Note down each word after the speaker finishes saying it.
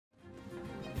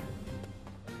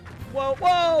Whoa,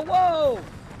 whoa, whoa!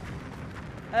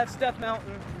 That's Death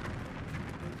Mountain.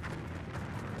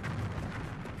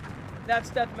 That's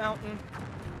Death Mountain.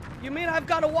 You mean I've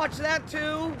got to watch that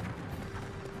too?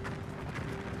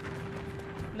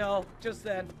 No, just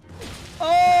then.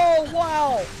 Oh,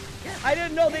 wow! I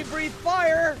didn't know they breathe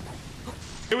fire!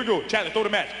 Here we go, Charlie, throw the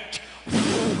match.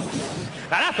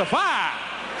 Now that's a fire!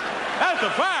 That's a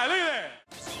fire, look at that!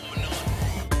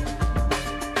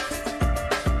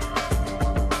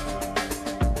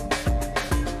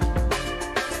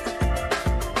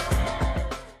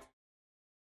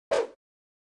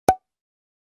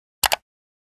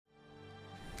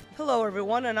 Hello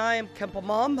everyone, and I am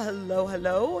Kenpomom. Hello,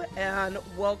 hello, and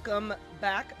welcome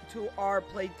back to our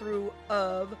playthrough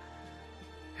of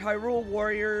Hyrule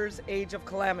Warriors Age of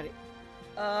Calamity.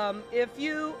 If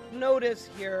you notice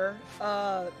here,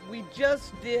 we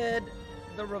just did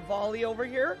the Rivali over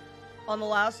here on the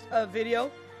last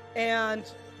video, and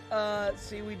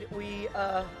see, we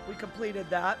completed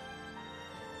that.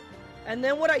 And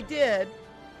then what I did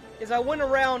is I went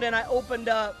around and I opened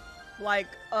up like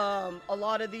a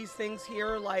lot of these things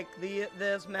here, like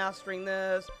this, mastering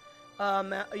this,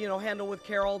 you know, handle with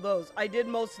Carol, those. I did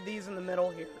most of these in the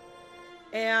middle here.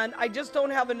 And I just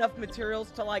don't have enough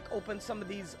materials to like open some of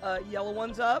these yellow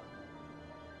ones up,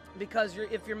 because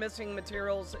if you're missing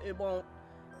materials, it won't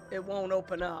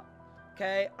open up.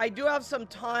 Okay, I do have some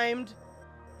timed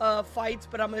fights,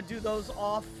 but I'm gonna do those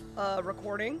off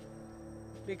recording,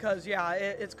 because yeah,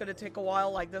 it's gonna take a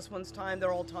while. Like this one's timed,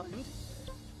 they're all timed.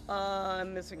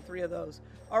 I'm missing 3 of those.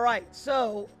 All right,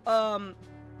 so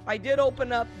I did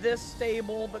open up this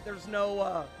stable, but there's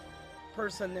no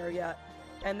person there yet.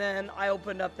 And then I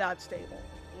opened up that stable,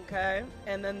 okay?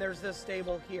 And then there's this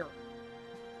stable here.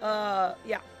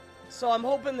 Yeah. So I'm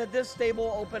hoping that this stable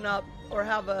will open up or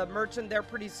have a merchant there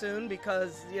pretty soon,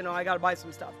 because, you know, I got to buy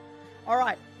some stuff. All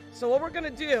right. So what we're going to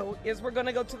do is we're going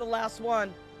to go to the last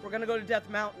one. We're going to go to Death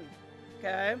Mountain,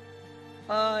 okay?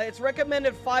 It's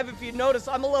recommended 5. If you notice,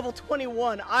 I'm a level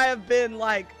 21. I have been,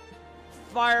 like,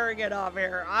 firing it off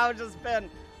here. I've just been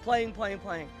playing.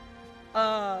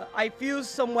 I fused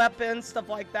some weapons, stuff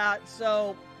like that.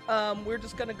 So, we're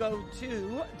just going to go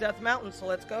to Death Mountain. So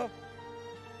let's go.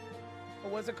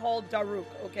 What was it called? Daruk.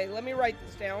 Okay, let me write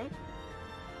this down.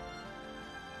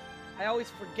 I always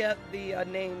forget the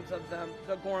names of them.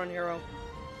 The Goron hero.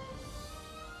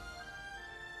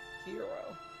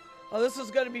 Oh, this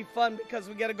is going to be fun because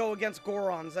we got to go against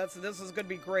Gorons. This is going to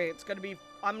be great. It's going to be,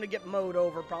 I'm going to get mowed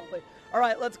over probably. All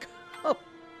right, let's go.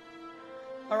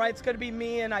 All right, it's going to be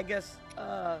me and I guess,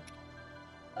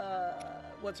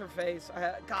 what's her face?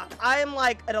 God, I am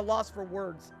like at a loss for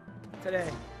words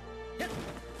today.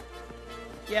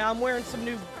 Yeah, I'm wearing some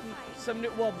new,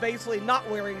 well, basically not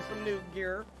wearing some new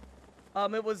gear.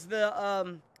 It was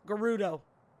the, Gerudo.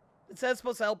 It says it's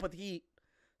supposed to help with heat.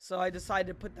 So I decided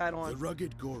to put that on. The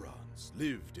rugged Gorons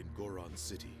lived in Goron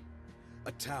City,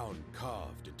 a town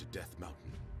carved into Death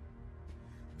Mountain.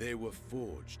 They were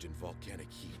forged in volcanic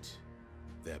heat,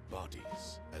 their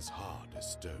bodies as hard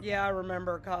as stone. Yeah, I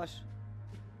remember, gosh.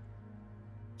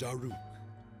 Daruk,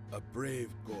 a brave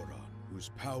Goron whose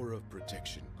power of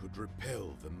protection could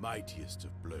repel the mightiest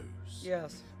of blows,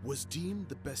 yes, was deemed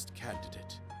the best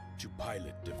candidate to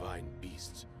pilot divine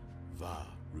beast Vah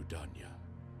Rudania.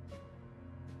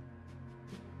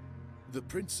 The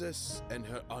princess and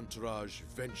her entourage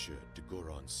ventured to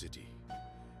Goron City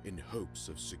in hopes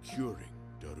of securing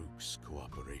Daruk's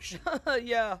cooperation.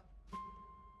 Yeah.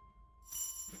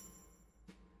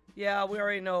 Yeah, we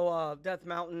already know Death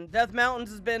Mountain. Death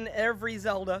Mountains has been every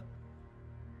Zelda.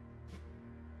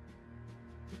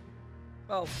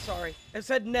 Oh, sorry. It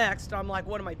said next. I'm like,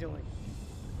 what am I doing?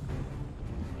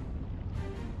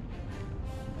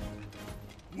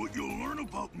 What you'll learn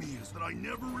about me is that I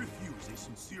never refuse a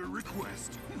sincere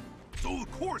request. So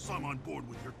of course I'm on board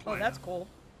with your plan. Oh, that's cool.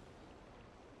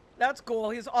 That's cool.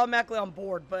 He's automatically on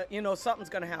board, but, you know, something's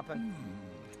gonna happen.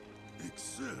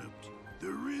 Except,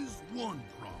 there is one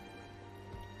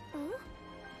problem.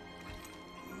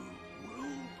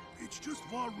 Well, it's just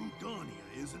Vah Rudania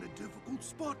is in a difficult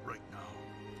spot right now.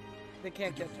 They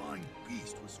can't The get to it. divine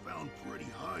beast was found pretty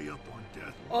high up on Death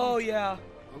Mountain. Oh, yeah.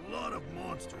 A lot of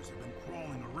monsters have been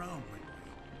crawling around lately,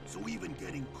 so even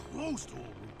getting close to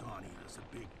old Rudania is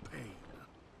a big pain.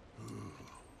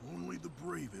 Only the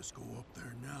bravest go up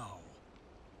there now.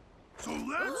 So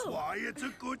that's why it's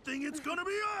a good thing it's gonna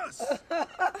be us!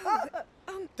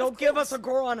 Don't give us a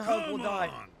Goron hug, we'll Come die.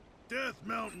 on! Death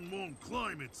Mountain won't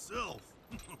climb itself.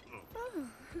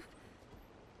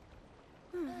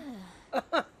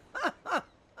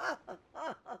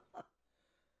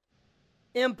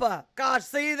 Impa. Gosh,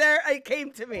 see there? It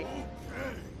came to me.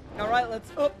 Okay, All right, let's.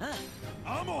 Oh,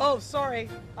 I'm on. oh, sorry.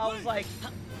 I was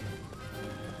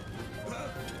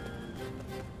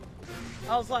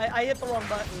like, I hit the wrong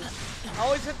button. I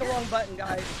always hit the wrong button,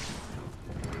 guys.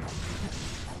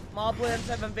 Moblins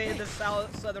have invaded the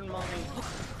southern mommy.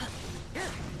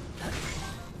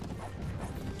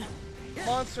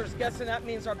 Monsters, guessing that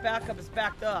means our backup is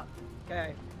backed up.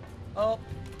 Okay. Oh,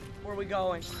 where are we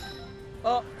going?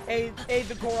 Oh, aid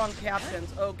the Goron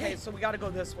captains. Okay, so we gotta go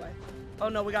this way. Oh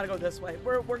no, we gotta go this way.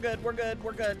 We're good, we're good,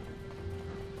 we're good.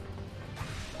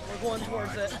 We're going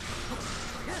towards it.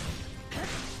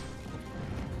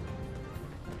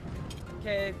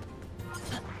 Okay.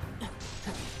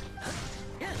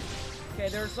 Okay,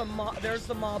 there's the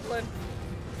moblin.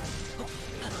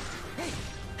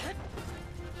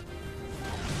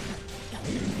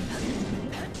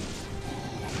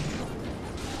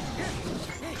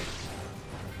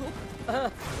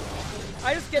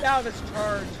 I just get out of his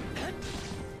charge.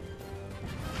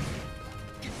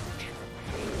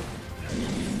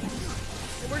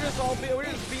 We're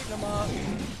just beating him up.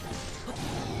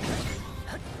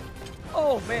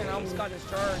 Oh man, I almost got his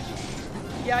charge.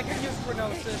 Yeah, I can use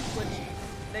Chronosis, which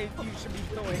you should be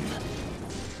doing.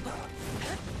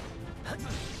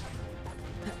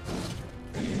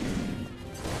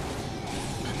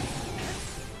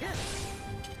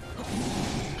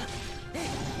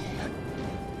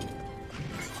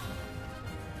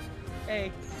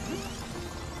 Hey.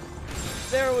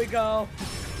 There we go.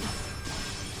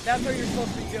 That's what you're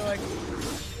supposed to be doing.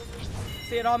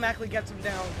 See, it automatically gets him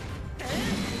down.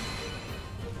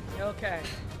 Okay.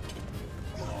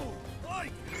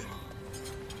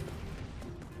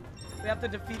 We have to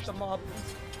defeat the mob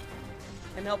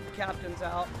and help the captains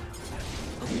out.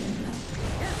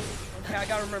 Okay, I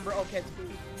gotta remember. Okay, it's B.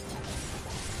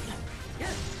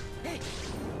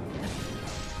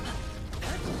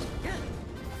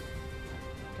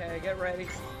 Okay, get ready.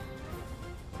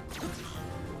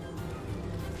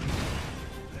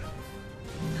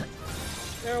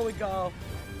 There we go.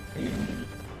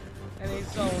 And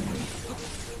he's zoned.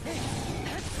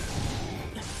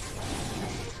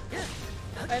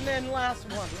 And then last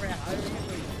one.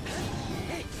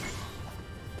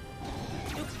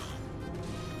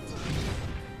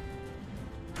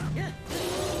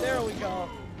 There we go.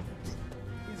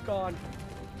 He's gone.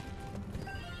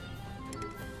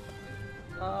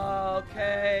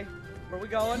 Okay. Where are we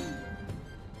going?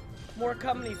 More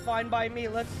company, fine by me.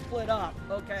 Let's split up.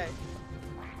 Okay.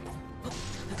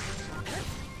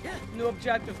 New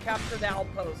objective, capture the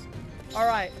outpost.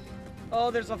 Alright. Oh,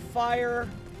 there's a fire.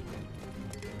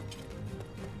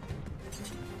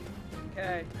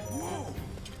 Okay.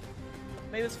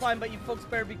 Maybe it's fine, but you folks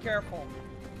better be careful.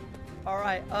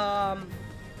 Alright,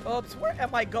 oops, where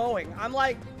am I going? I'm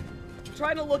like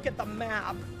trying to look at the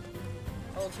map.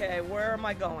 Okay, where am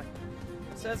I going?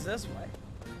 It says this way.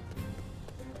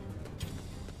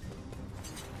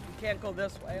 You can't go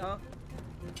this way, huh?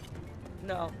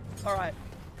 No. Alright.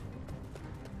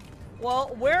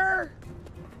 Well, where?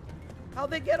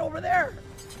 How'd they get over there?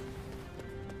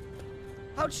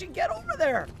 How'd she get over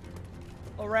there?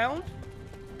 Around?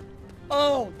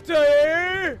 Oh,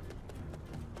 dang!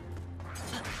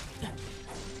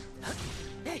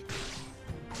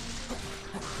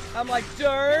 I'm like,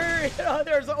 dirt!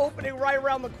 There's an opening right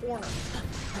around the corner.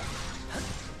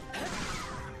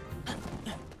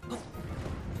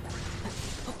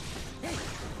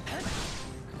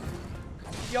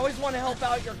 You always want to help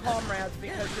out your comrades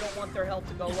because you don't want their health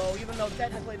to go low, even though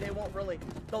technically they won't really,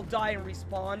 they'll die and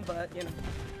respawn, but, you know.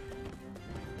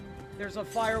 There's a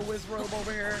fire whiz robe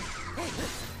over here.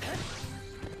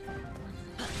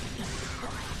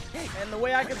 And the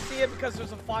way I can see it, because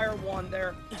there's a fire wand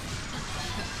there.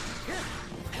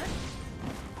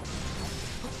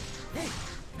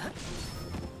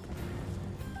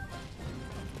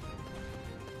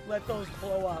 Let those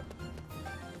blow up.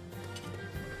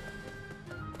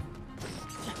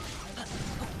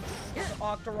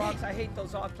 Octoroks, I hate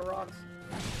those Octoroks.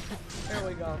 There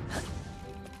we go.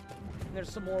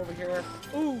 There's some more over here.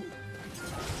 Ooh!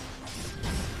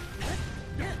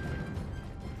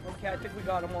 Okay, I think we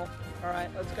got them all. Alright,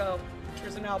 let's go.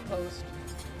 Here's an outpost.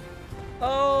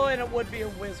 Oh, and it would be a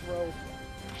whiz robe.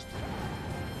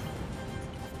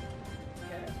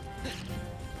 Okay.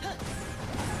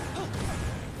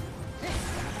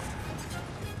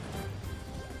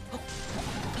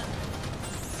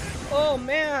 Oh,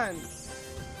 man!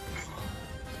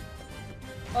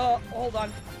 Oh, hold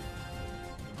on.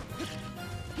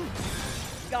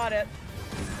 Got it.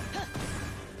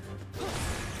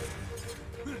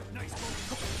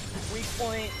 Weak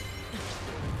point.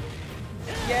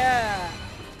 Yeah.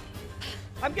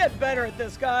 I'm getting better at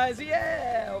this, guys.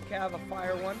 Yeah. Okay, I have a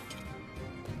fire one.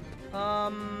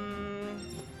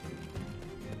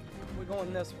 We're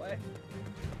going this way.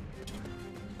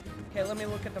 Okay, let me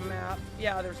look at the map.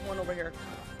 Yeah, there's one over here.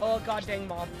 Oh, god dang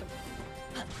mob.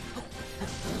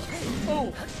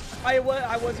 Oh, I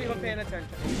wasn't even paying attention.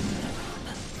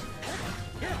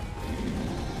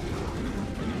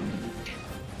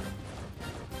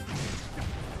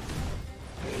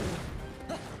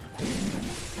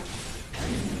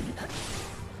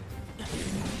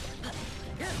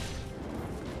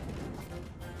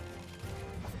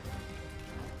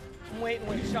 I'm waiting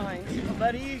when he shines,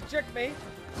 but he tricked me.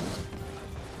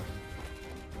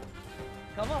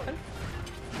 Come on.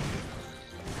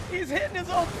 He's hitting his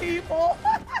own people.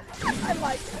 I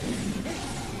like it.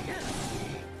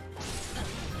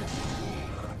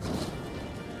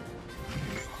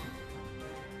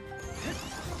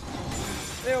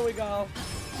 There we go.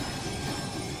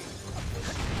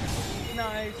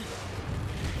 Nice.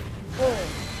 Boom.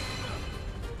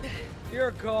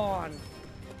 You're gone.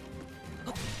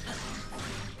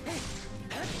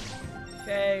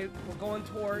 Okay, we're going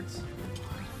towards...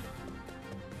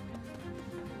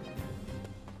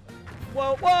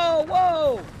 Whoa, whoa,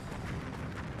 whoa!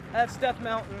 That's Death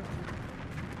Mountain.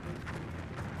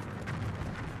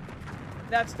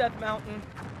 That's Death Mountain.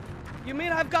 You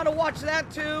mean I've got to watch that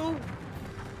too?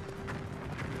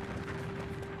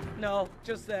 No,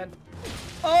 just then.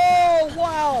 Oh,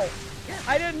 wow!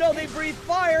 I didn't know they breathe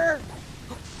fire!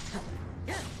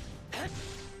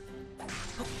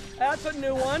 That's a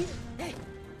new one.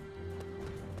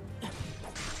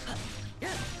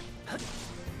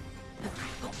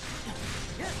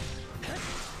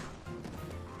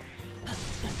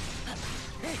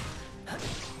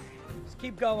 Just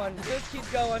keep going. Just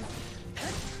keep going.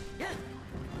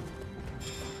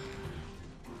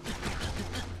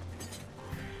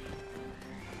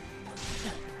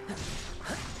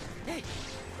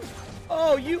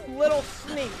 Oh, you little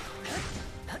sneak.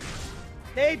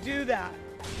 They do that.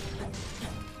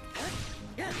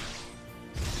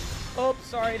 Oh,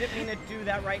 sorry, I didn't mean to do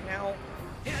that right now.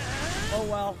 Oh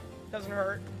well, doesn't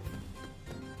hurt.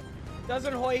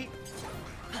 Doesn't hoit.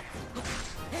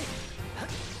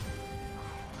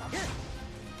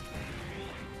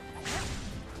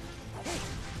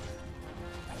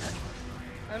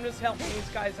 I'm just helping these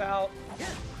guys out.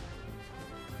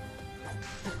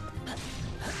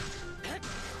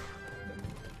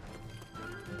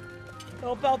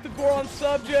 Help out the Goron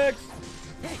subjects.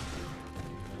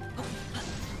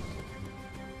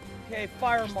 Okay,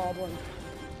 fire moblin.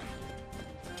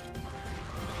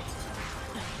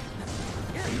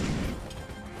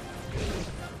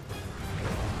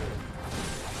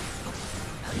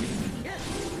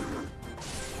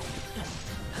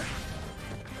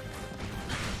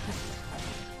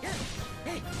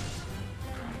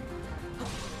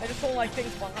 I just don't like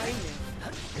things behind me.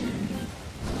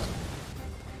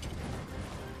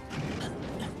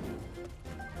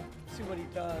 See what he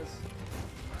does.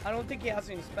 I don't think he has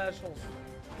any specials.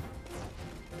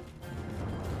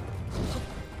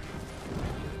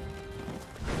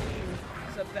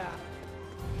 Except that.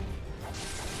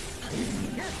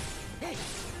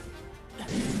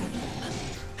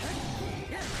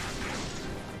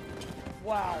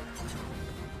 Wow.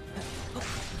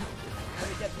 Let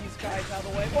me get these guys out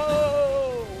of the way.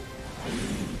 Whoa!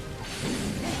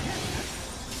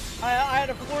 I had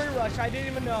a flurry rush. I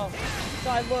didn't even know. So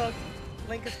I looked.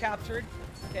 Link is captured.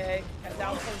 Okay. That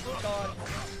outpost is gone.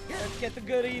 Let's get the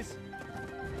goodies.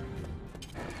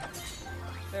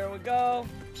 There we go.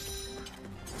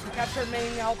 Capture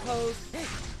main outpost.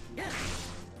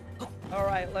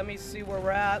 Alright, let me see where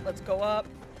we're at. Let's go up.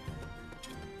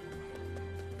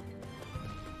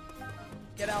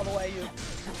 Get out of the way, you.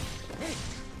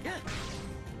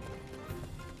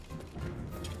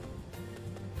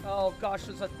 Oh gosh,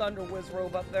 there's a Thunder Whiz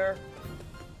robe up there.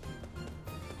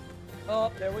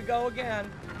 Oh, there we go again.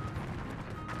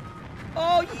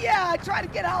 Oh yeah, I tried to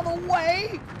get out of the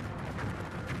way.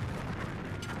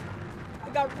 I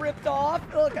got ripped off.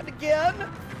 Look at it again.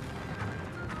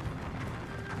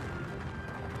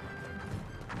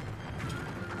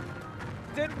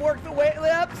 Didn't work the way.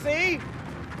 Yep, see?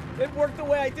 Didn't work the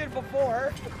way I did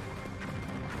before.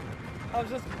 I was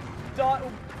just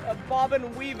bobbing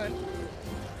and weaving.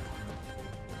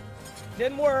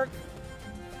 Didn't work.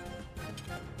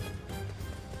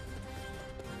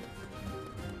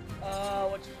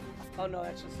 Oh no,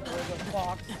 that's just a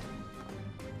box.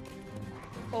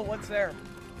 Oh, what's there?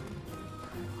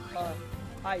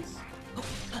 Ice.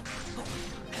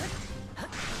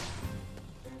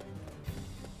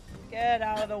 Get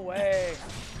out of the way.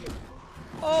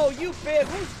 Oh, you big.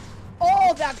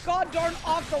 Oh, that goddamn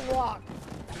off the rock.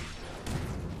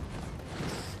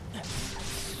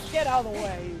 Get out of the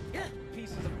way, you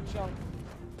pieces of junk.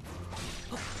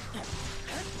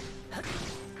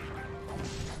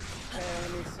 Okay,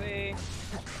 let me see.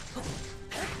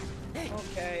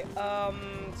 Okay,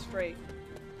 straight.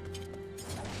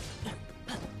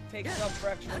 Take some for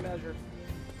extra measure.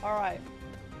 Alright.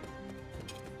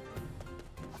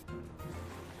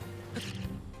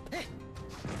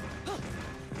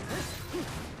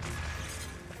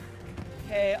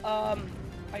 Okay,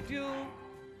 I do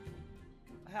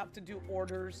have to do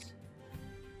orders.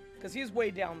 Because he's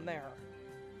way down there.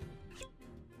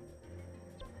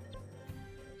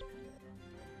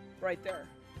 Right there.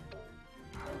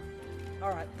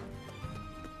 Alright.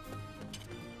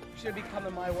 Should be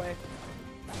coming my way.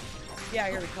 Yeah,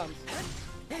 here he comes.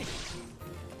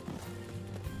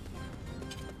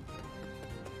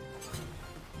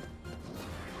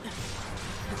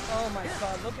 Oh my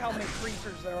god, look how many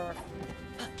creatures there are.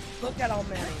 Look at how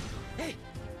many.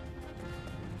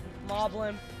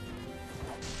 Moblin.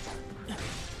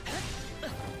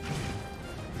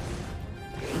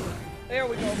 There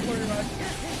we go, flurry rush.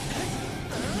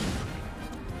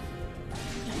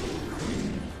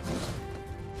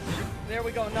 There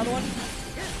we go, another one.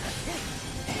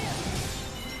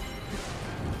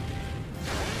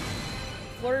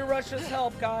 Flurry rushes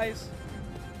help, guys.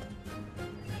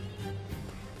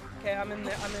 Okay, I'm in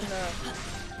the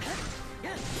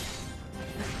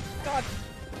God,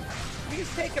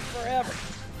 these taking forever.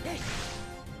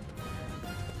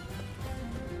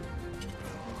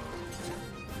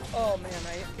 Oh man,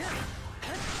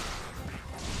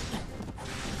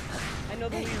 I know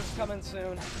the leader's coming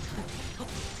soon.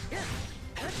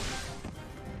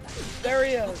 There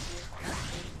he is.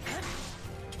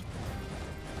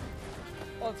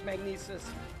 Oh, it's Magnesis.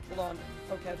 Hold on.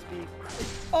 Okay, it's B.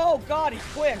 Oh god, he's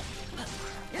quick.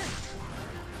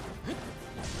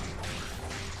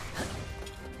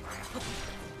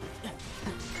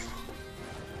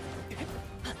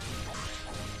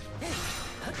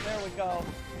 There we go.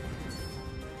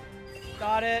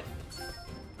 Got it.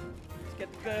 Let's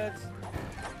get the goods.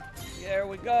 There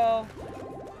we go.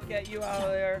 Get you out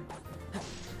of there.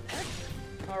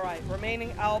 Alright,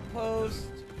 remaining outpost.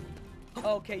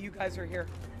 Okay, you guys are here.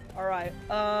 Alright,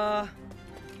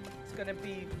 it's gonna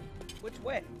be... Which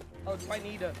way? Oh, do I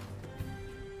need a...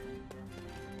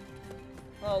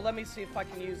 Oh, let me see if I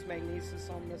can use Magnesis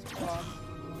on this boss.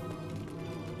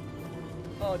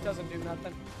 Oh, it doesn't do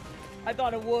nothing. I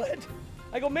thought it would.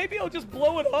 I go, maybe I'll just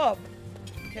blow it up.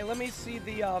 Okay, let me see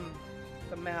the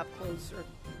map closer.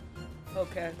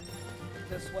 Okay,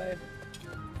 this way.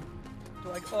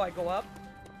 Do I... Oh, I go up?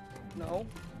 No.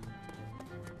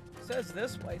 It says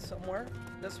this way somewhere.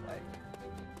 This way.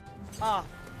 Ah,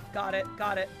 got it,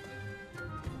 got it.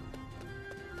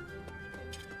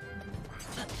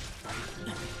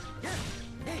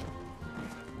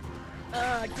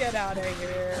 Get out of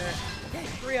here.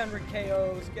 300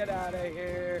 KOs, get out of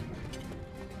here.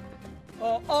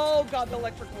 Oh, oh god, the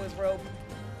electrical is rope.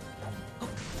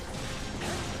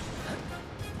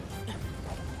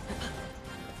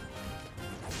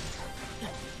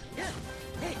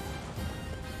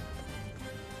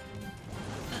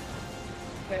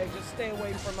 Okay, just stay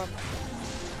away from him.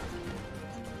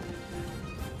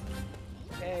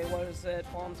 Okay, what is it?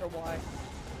 Bombs are Y.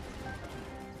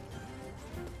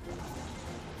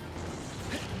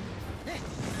 Okay.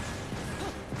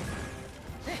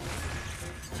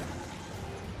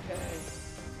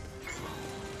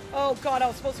 Oh god, I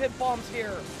was supposed to hit bombs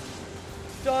here.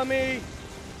 Dummy!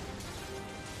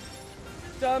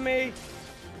 Dummy!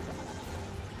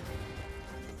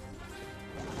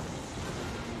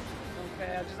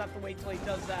 Okay, I just have to wait till he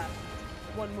does that.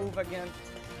 One move again.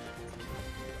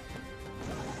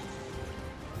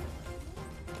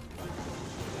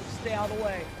 Stay out of the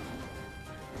way.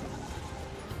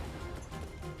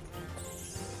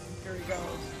 Here he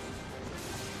goes.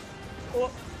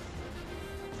 Oh!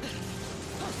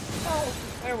 Oh!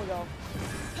 There we go.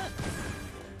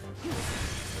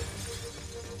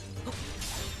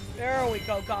 There we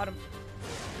go, got him.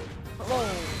 Boom.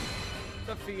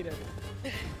 Defeated.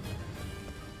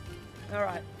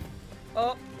 Alright.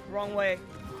 Oh, wrong way.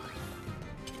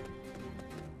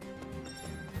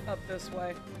 Up this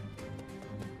way.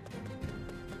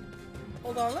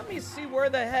 Hold on, let me see where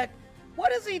the heck...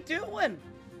 What is he doing?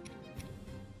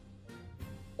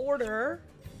 Order.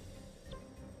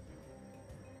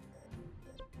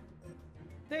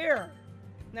 There.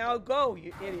 Now go,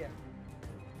 you idiot.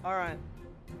 Alright.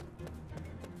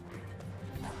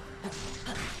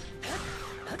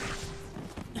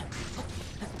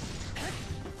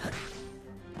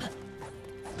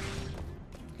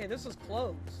 Okay, this is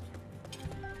closed.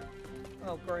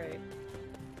 Oh, great.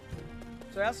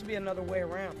 So there has to be another way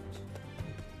around.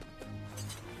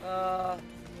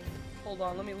 Hold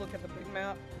on, let me look at the big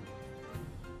map.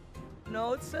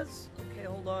 No, it says... Okay,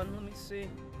 hold on, let me see.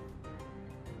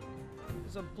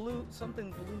 There's a blue...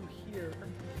 something blue here.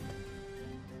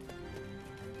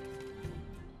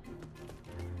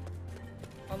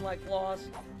 Unlike Lost.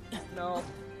 No.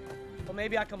 Well,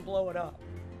 maybe I can blow it up.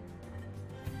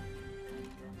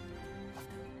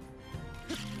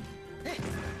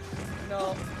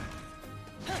 No.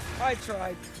 I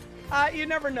tried. You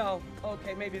never know.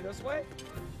 Okay, maybe this way?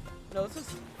 No, this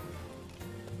is...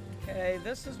 Okay,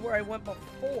 this is where I went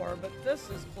before, but this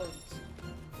is closed.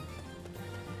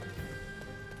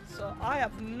 So I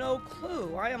have no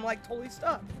clue. I am like totally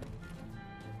stuck.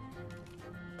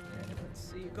 Okay, let's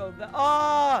see. Go the...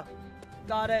 Ah!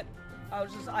 Got it.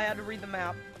 I had to read the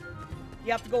map.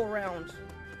 You have to go around.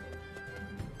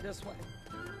 This way.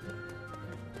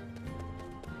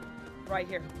 Right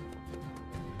here.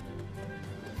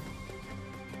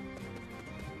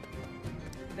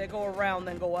 They go around,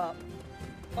 then go up.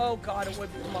 Oh god, it would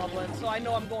be mumbling, so I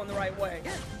know I'm going the right way.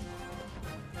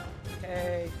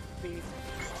 Okay, B.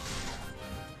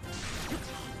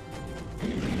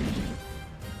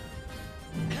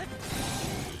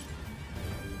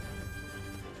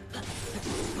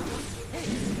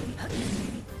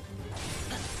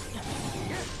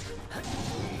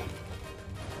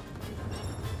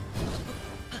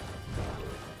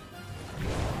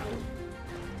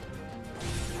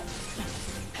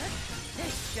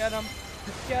 Get him.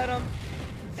 Get him.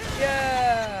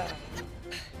 Yeah.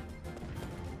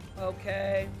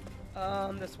 Okay.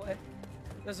 This way.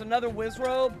 There's another whiz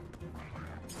robe.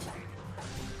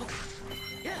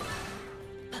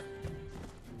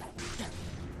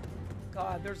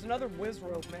 God, there's another whiz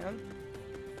robe, man.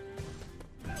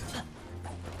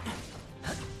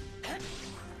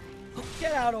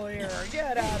 Get out of here.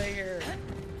 Get out of here.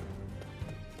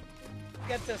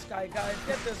 Get this guy, guys.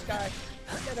 Get this guy.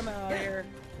 Get him out of here.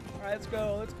 Alright, let's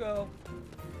go, let's go.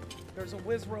 There's a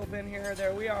whiz robe in here.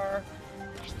 There we are.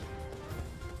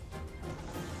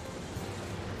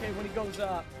 Okay, when he goes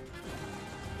up.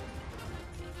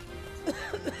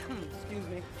 Excuse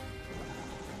me.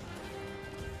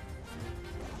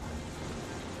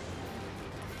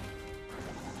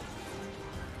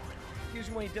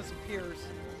 Usually when he disappears.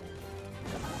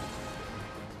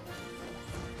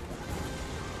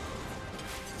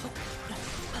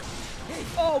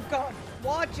 Oh god,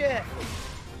 watch it!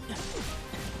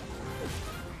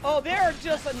 Oh, they're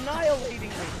just annihilating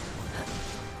me.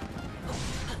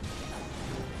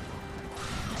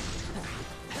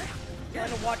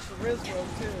 Trying to watch the Rizzo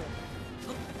too.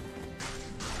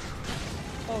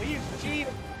 Oh, he's cheating.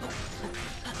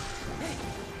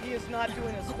 He is not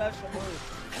doing a special move.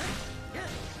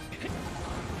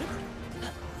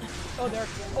 Oh, there.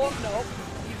 Oh no,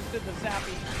 he just did the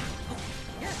zappy.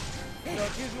 No,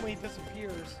 it's usually when he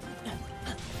disappears.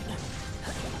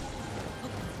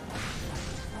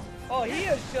 Oh, he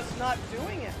is just not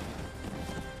doing it.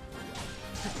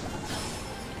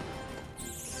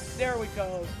 There we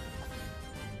go.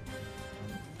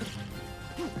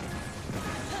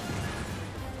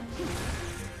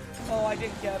 Oh, I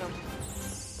didn't get him.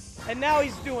 And now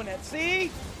he's doing it.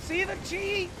 See? See the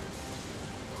cheat?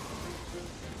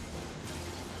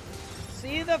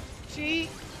 See the cheat?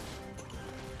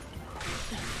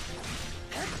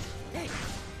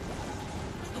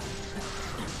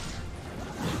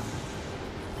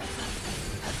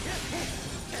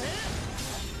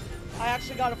 I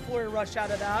actually got a flurry rush out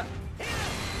of that.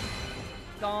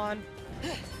 Gone.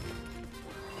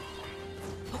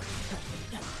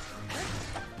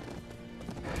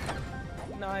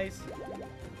 Nice.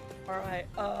 Alright,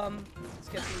 let's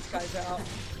get these guys out.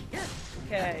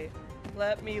 Okay,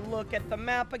 let me look at the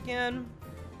map again.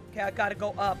 Okay, I gotta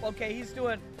go up. Okay, he's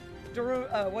doing...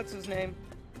 Daruk, what's his name?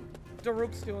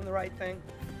 Daruk's doing the right thing.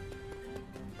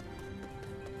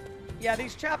 Yeah,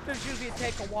 these chapters usually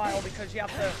take a while because you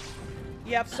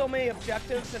have so many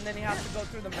objectives and then you have to go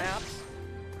through the maps.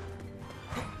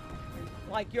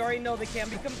 Like, you already know they can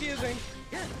be confusing.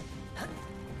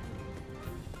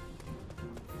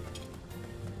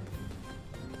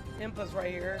 Impa's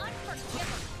right here.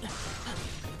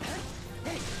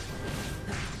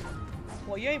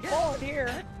 Well, you ain't falling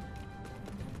here.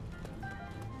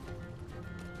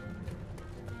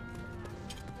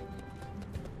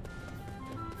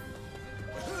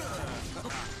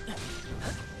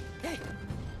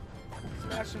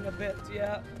 Smashing a bit,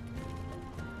 yeah.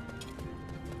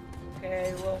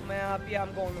 Okay, little map. Yeah,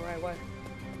 I'm going the right way.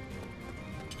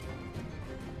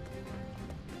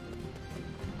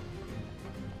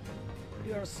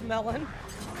 You're smelling.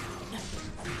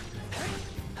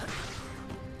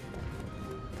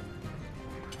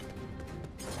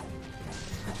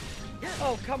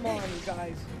 Oh, come on, you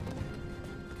guys.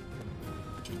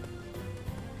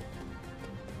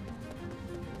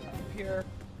 Up here.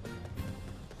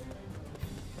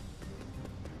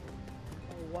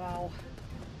 Oh, wow.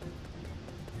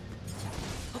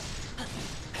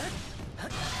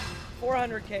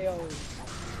 $400 KOs.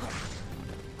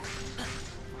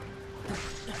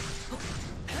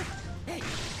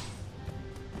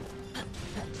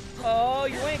 Oh,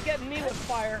 you ain't getting me with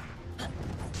fire.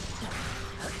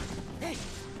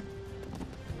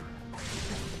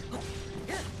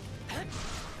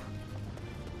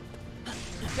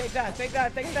 Take that, take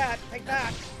that, take that, take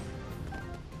that.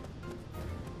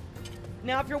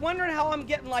 Now, if you're wondering how I'm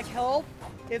getting like health,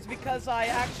 it's because I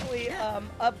actually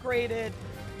upgraded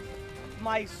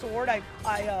my sword.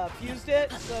 I fused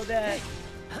it so that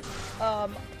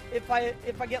if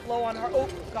I get low on heart, oh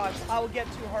gosh, I will get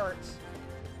 2 hearts.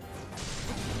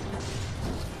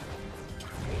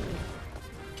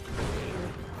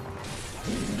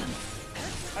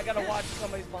 I gotta watch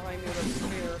somebody's behind me with a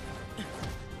spear.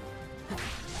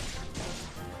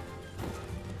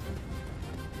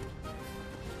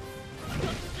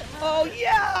 Oh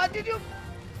yeah! Did you?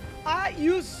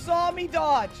 You saw me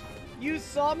dodge. You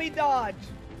saw me dodge.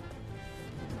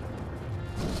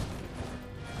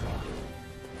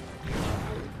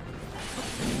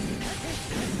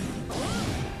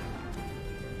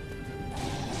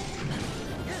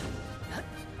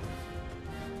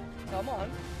 Come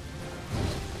on.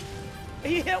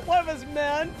 He hit one of his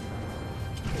men.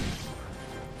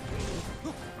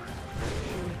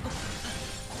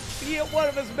 He hit one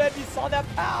of his men. You saw that?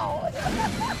 Pow!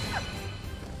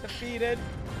 Defeated.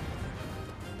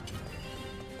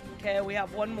 Okay, we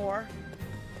have one more.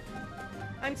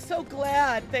 I'm so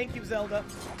glad. Thank you, Zelda.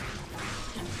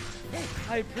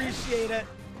 I appreciate it.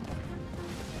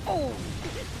 Oh,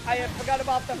 I forgot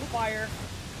about the fire.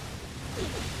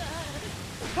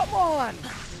 Come on!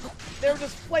 They were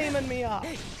just flaming me up.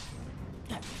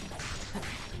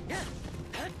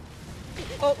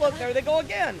 Oh, look, there they go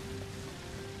again.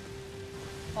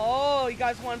 Oh, you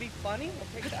guys want to be funny?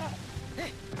 We'll take that.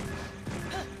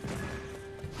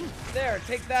 There,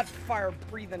 take that,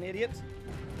 fire-breathing idiots.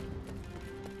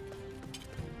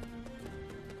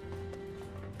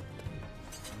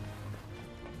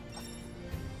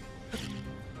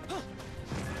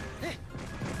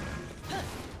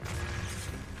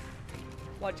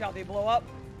 Watch out, they blow up.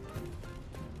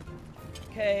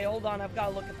 Okay, hold on, I've got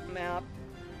to look at the map.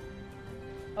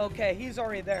 Okay, he's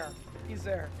already there. He's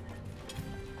there.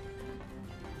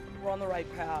 We're on the right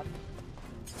path.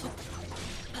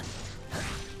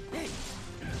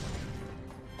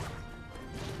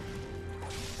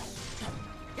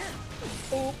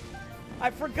 Oh, I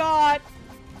forgot.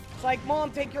 It's like, Mom,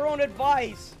 take your own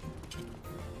advice.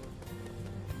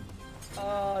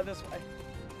 This way.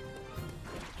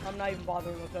 I'm not even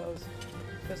bothering with those.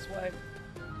 This way.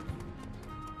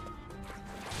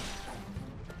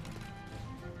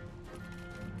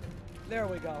 There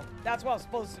we go. That's what I was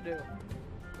supposed to do.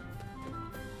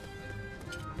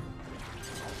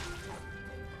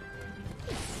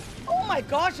 Oh my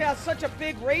gosh, it has such a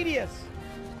big radius.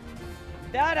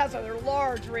 That has a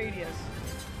large radius.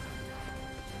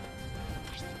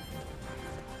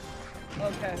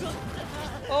 Okay.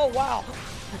 Oh, wow.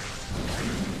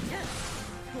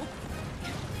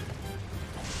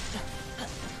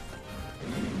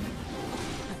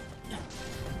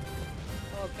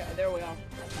 Okay, there we are.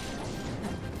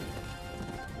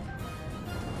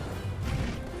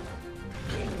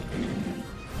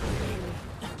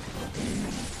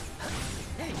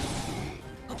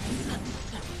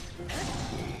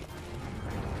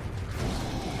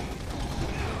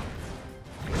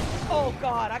 Oh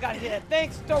God, I got hit.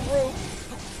 Thanks, Daruk.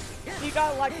 He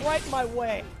got like right in my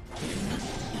way.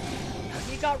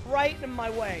 He got right in my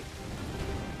way.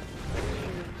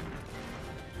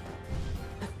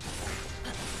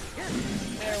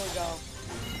 There we go.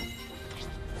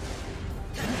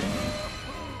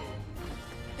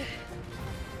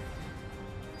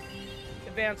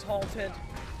 Advance halted.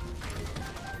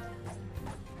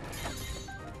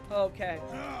 Okay.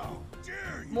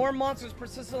 More monsters,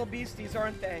 persistent beasties,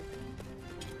 aren't they?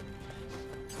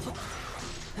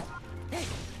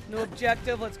 New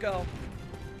objective, let's go.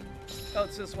 Oh,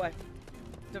 it's this way.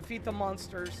 Defeat the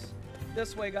monsters.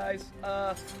 This way, guys.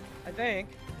 I think.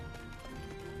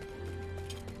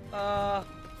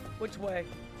 Which way?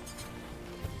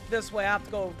 This way, I have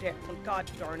to go down. God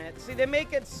darn it. See, they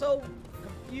make it so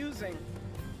confusing.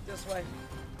 This way.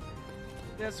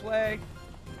 This way.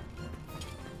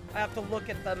 I have to look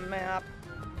at the map.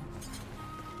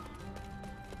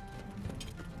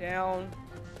 Down,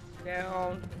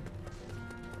 down,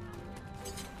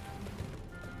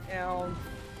 down.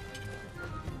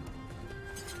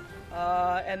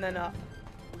 And then up.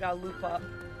 We gotta loop up.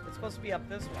 It's supposed to be up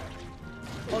this way.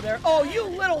 Oh, there. Oh, you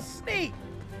little sneak!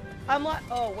 I'm like,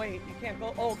 oh, wait, you can't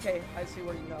go. Oh, okay, I see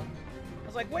where you go. I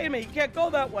was like, wait a minute, you can't go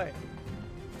that way.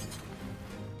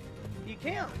 You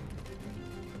can't.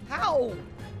 How?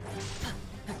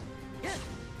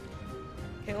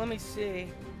 Okay, let me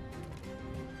see.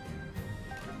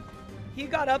 He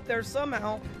got up there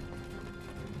somehow.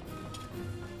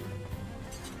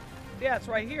 Yeah, it's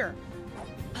right here.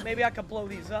 Maybe I could blow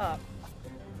these up.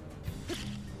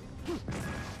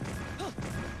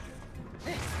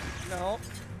 No.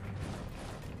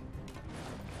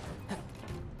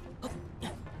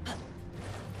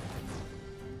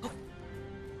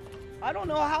 I don't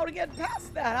know how to get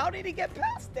past that. How did he get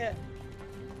past it?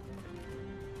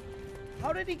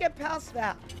 How did he get past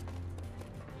that?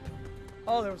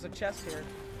 Oh, there was a chest here.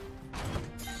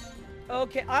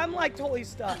 Okay, I'm like totally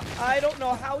stuck. I don't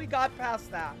know how he got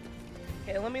past that.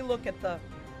 Okay, let me look at the...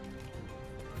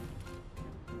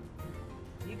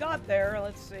 He got there.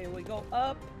 Let's see. We go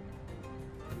up.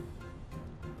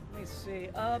 Let me see.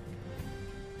 Up.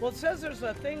 Well, it says there's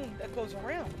a thing that goes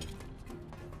around.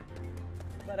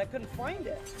 But I couldn't find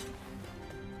it.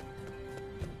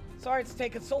 Sorry it's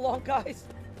taking so long, guys.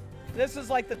 This is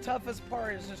like the toughest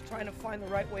part, is just trying to find the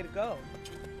right way to go.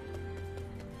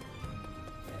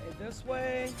 Okay, this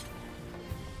way.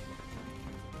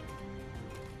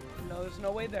 No, there's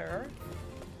no way there.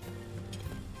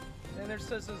 Then there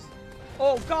says this.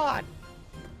 Oh, God!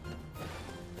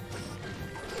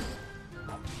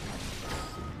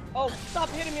 Oh, stop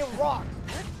hitting me with rocks!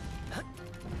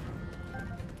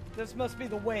 This must be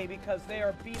the way, because they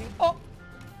are beating... Oh!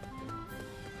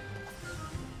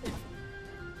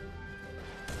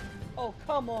 Oh,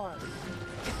 come on.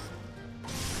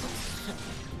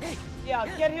 Yeah,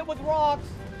 get hit with rocks.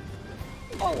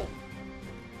 Oh!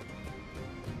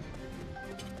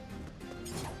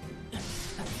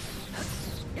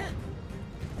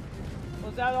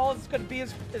 Was that all it's gonna be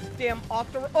is damn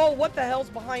octo... Oh, what the hell's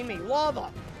behind me?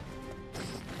 Lava!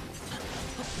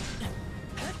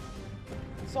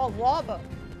 I saw lava.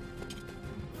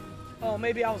 Oh,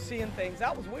 maybe I was seeing things.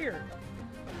 That was weird.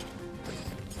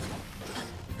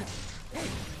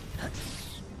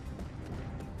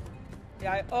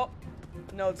 Yeah, oh.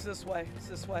 No, it's this way. It's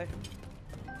this way.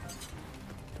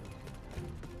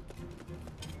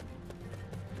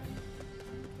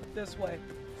 This way.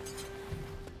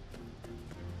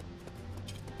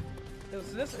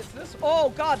 It's this. Oh,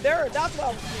 God, there. That's what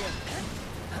I was seeing.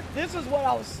 This is what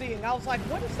I was seeing. I was like,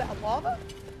 what is that, lava?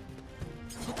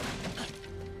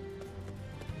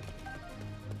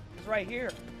 It's right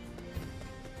here.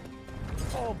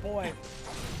 Oh, boy.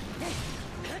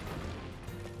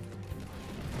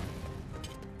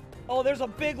 Oh, there's a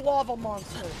big lava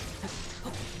monster.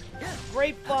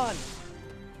 Great fun.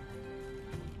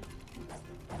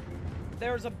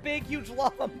 There's a big, huge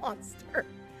lava monster.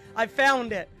 I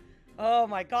found it. Oh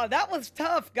my God, that was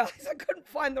tough, guys. I couldn't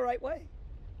find the right way.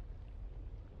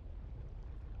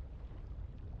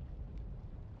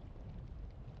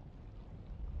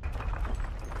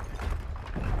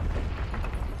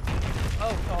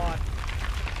 Oh God.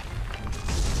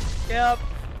 Yep,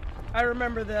 I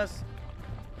remember this.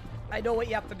 I know what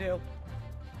you have to do.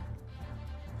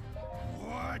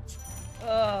 What?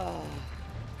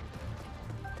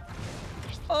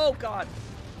 Oh God.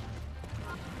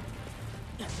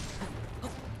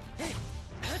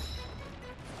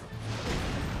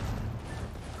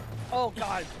 Oh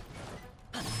God.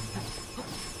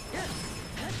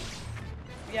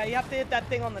 Yeah, you have to hit that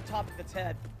thing on the top of its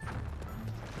head.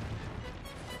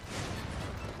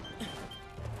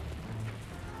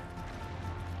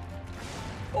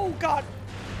 Oh God.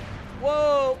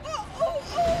 Whoa. Oh, oh,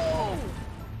 oh.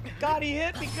 God, he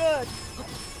hit me good.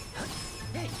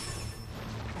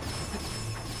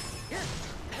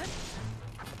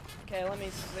 Okay, let me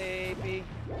see.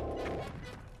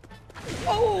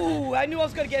 Oh, I knew I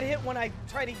was gonna get hit when I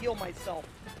try to heal myself.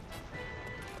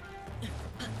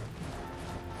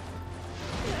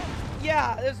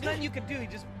 Yeah, there's nothing you can do. He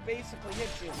just basically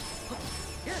hits you.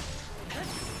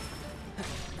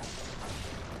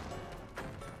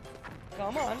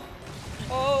 Come on.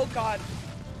 Oh, God.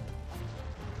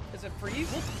 Is it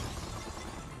freeze?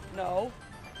 No.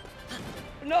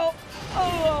 No.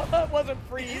 Oh, that wasn't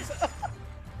freeze.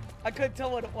 I couldn't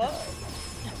tell what it was.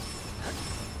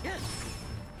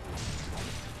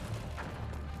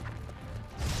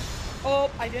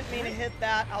 Oh, I didn't mean to hit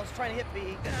that. I was trying to hit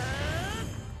B.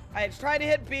 I tried to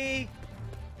hit B.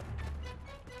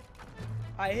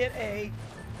 I hit A.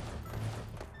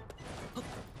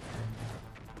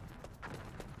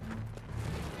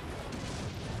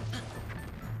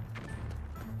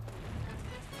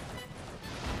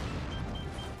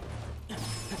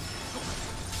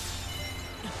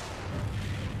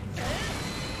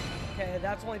 Okay,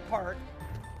 that's only part.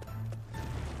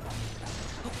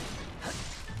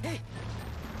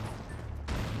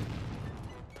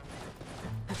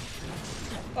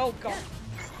 Oh god.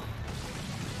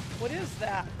 What is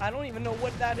that? I don't even know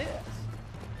what that is.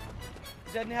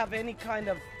 It doesn't have any kind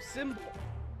of symbol.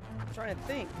 I'm trying to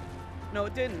think. No,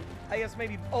 it didn't. I guess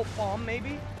maybe, oh, bomb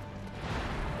maybe?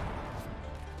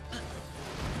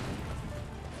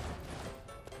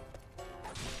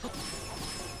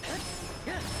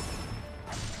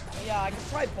 Yeah, I can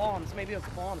try bombs. Maybe it's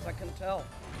bombs. I couldn't tell.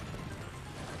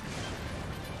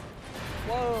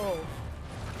 Whoa.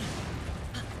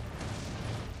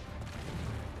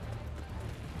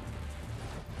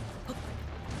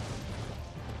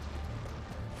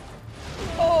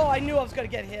 Oh, I knew I was gonna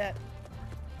get hit.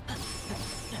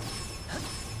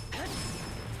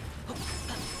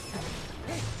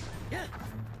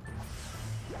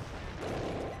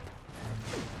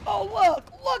 Oh,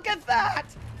 look at that!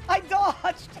 I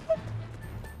dodged!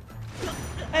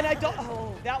 And I don't.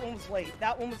 Oh, that one was late.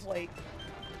 That one was late.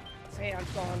 His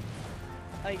hand's gone.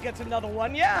 He gets another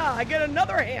one. Yeah, I get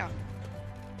another hand.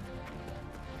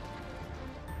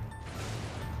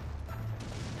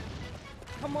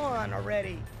 Come on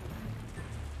already.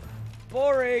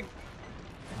 Boring.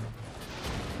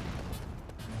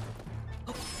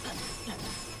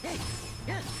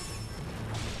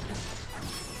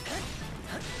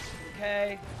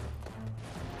 Okay.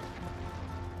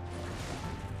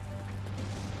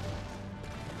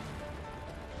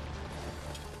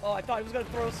 Oh, I thought he was gonna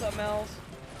throw something else.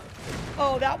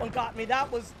 Oh, that one got me.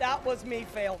 That was me,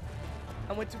 fail.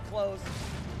 I went too close.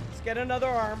 Let's get another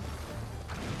arm.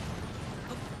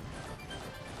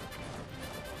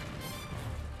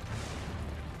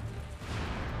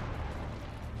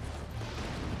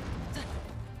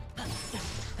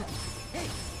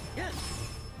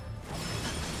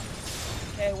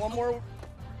 Okay, one more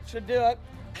should do it.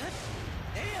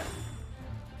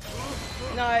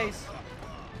 Nice.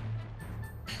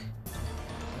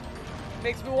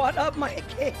 Makes me want up my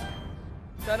game.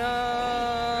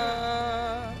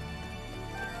 Ta-da!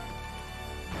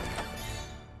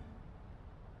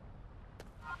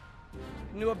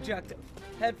 New objective.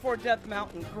 Head for Death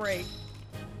Mountain. Great.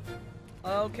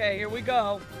 Okay, here we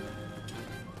go.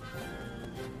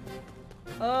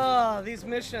 Ah, these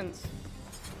missions.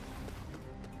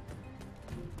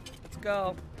 Let's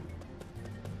go.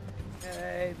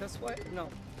 Okay, this way? No.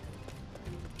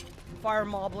 Fire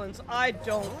moblins. I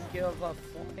don't give a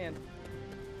flying.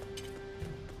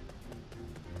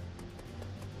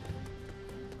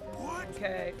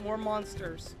 Okay, more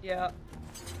monsters. Yeah.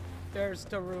 There's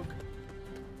Daruk.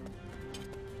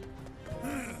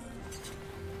 I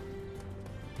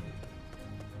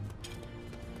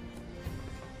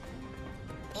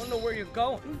don't know where you're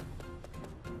going.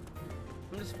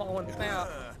 I'm just following the map.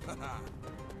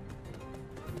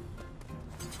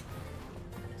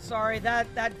 Sorry, that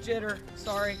jitter.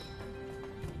 Sorry.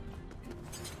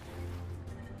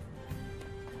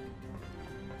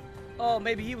 Oh,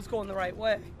 maybe he was going the right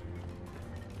way.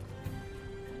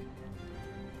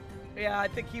 Yeah, I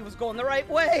think he was going the right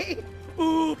way.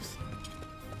 Oops.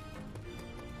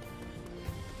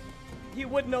 He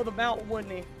would know the mountain,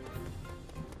 wouldn't he?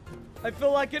 I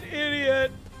feel like an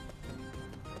idiot.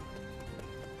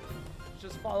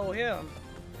 Just follow him.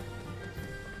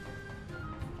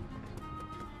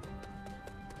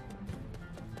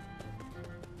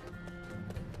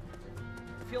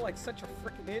 I feel like such a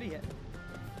freaking idiot.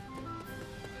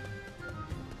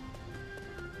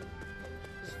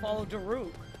 Just follow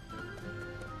Daruk.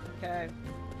 Okay,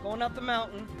 going up the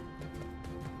mountain.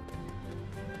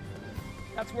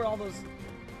 That's where all those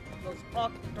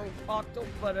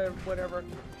whatever.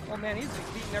 Oh man, he's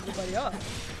just beating everybody up.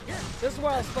 This is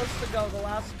where I was supposed to go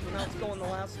when I was going the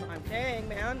last time. Dang,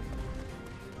 man.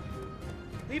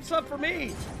 Leave some for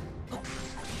me.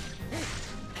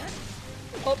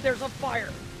 Oh, there's a fire.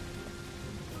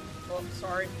 Oh,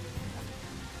 sorry.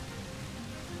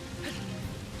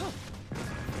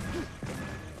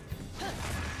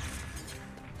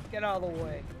 Get out of the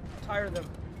way. I'm tired of the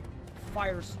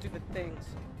fire stupid things.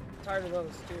 I'm tired of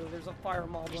those too. There's a fire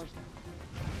moblin.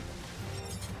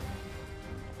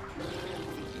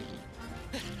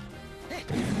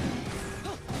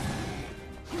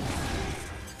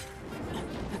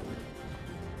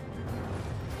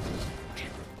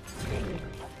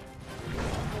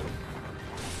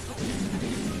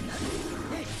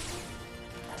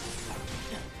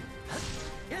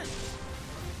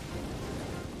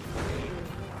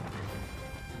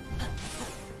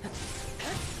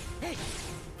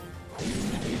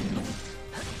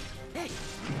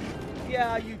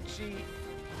 Yeah, you cheat.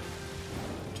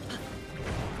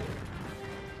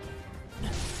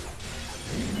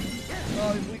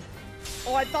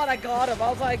 Oh, I thought I got him. I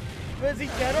was like, is he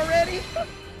dead already?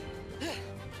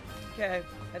 Okay,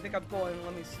 I think I'm going.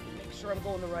 Let me see, make sure I'm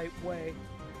going the right way.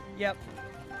 Yep.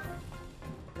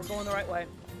 We're going the right way.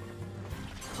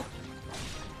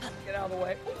 Get out of the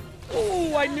way.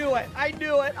 Oh, I knew it. I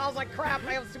knew it. I was like, crap,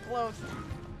 I was too close.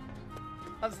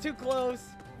 I was too close.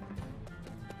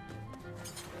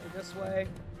 Go this way.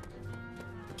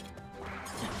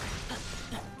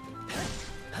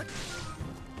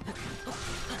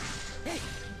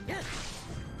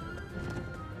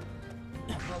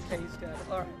 Okay, he's dead.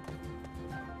 All right.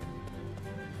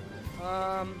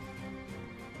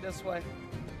 This way.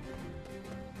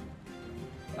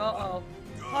 Uh-oh.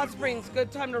 Hot springs,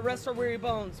 good time to rest our weary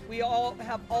bones. We all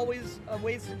have always a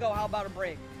ways to go. How about a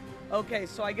break? Okay,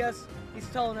 so I guess he's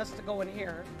telling us to go in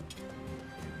here.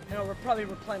 And it'll probably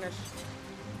replenish.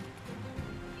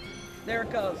 There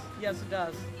it goes. Yes, it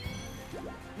does.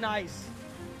 Nice.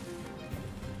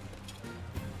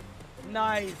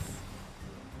 Nice.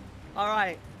 All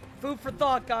right. Food for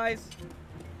thought, guys.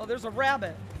 Oh, there's a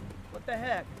rabbit. What the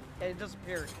heck? Okay, it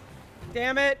disappeared.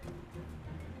 Damn it.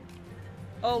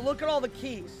 Oh, look at all the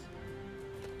keys.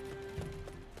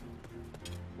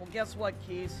 Well, guess what,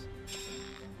 keys?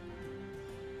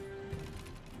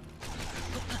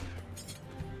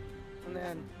 And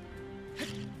then...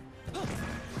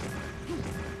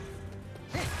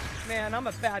 Man, I'm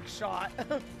a bad shot.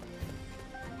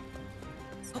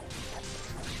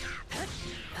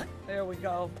 There we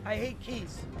go. I hate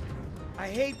keys. I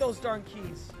hate those darn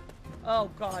keys.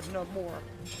 Oh, God, no more.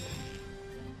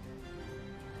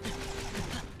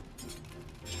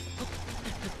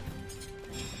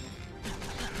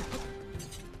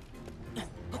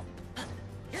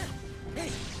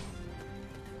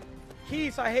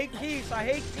 Keys, I hate keys, I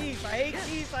hate keys, I hate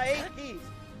keys, I hate keys.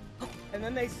 And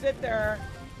then they sit there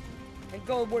and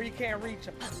go where you can't reach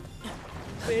them.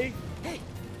 See?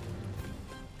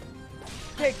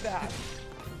 Take that.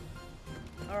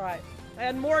 Alright.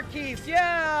 And more keys,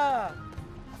 yeah!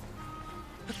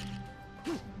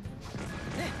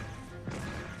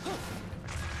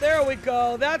 There we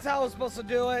go. That's how I was supposed to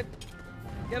do it.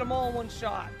 Get them all in one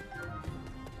shot.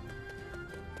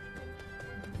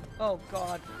 Oh,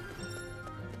 God.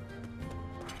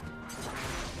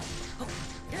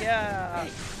 Yeah.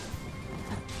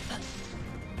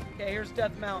 Okay, here's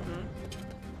Death Mountain.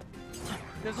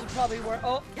 This is probably where...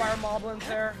 Oh, fire moblins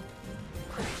there.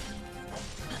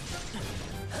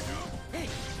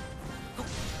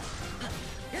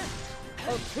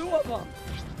 Oh, two of them.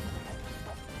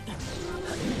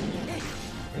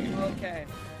 Okay.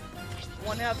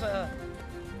 One has a...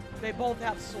 They both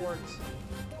have swords.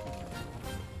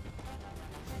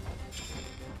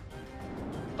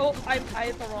 Oh, I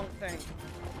hit the wrong thing.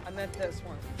 I meant this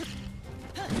one.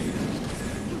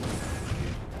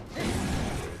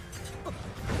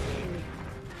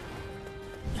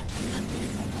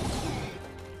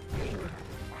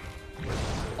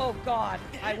 Oh, God.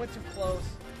 I went too close.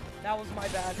 That was my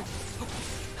bad.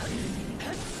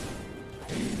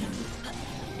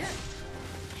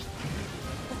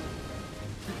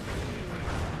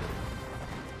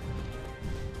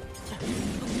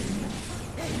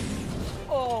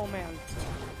 Oh, man.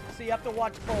 So you have to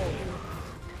watch both.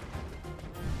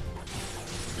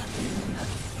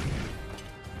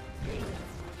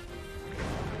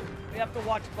 We have to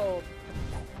watch both.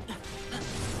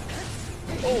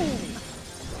 Oh!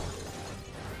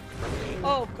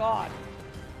 Oh, God.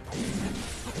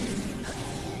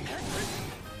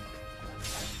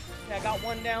 Okay, I got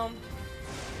one down.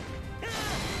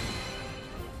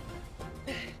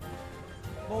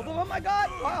 Both of them I got?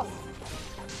 Wow.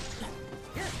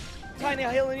 Tiny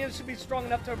aliens should be strong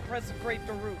enough to impress the great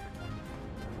Daruk.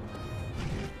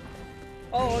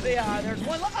 Oh, there's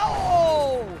one.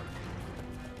 Oh!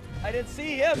 I didn't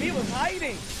see him. He was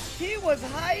hiding. He was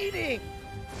hiding.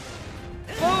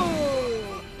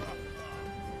 Oh!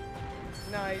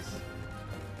 Nice.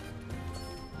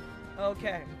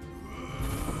 Okay.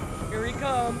 Here he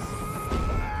comes.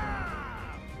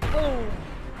 Boom.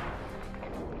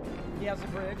 He has a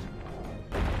bridge.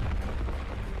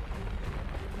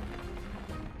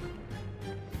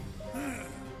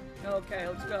 Okay,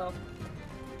 let's go.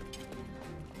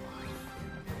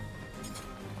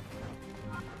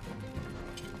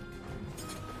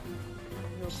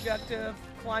 New objective,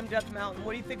 climb Death Mountain.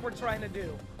 What do you think we're trying to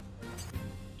do?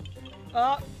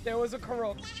 There was a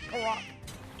Karok.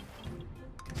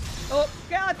 Oh,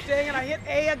 God dang it, I hit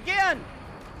A again!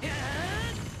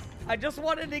 I just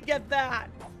wanted to get that.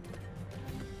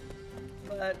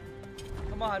 But,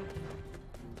 come on.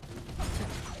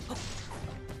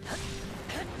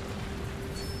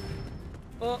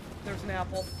 Oh, there's an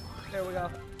apple. There we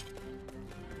go.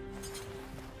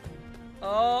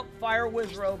 Oh, fire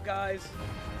Wizrobe, guys.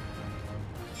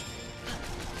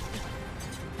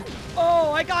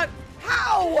 Oh, I got...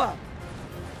 How?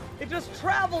 It just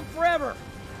traveled forever.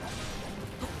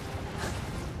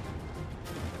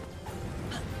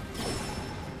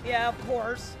 Yeah, of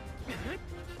course.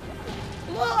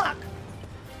 Look!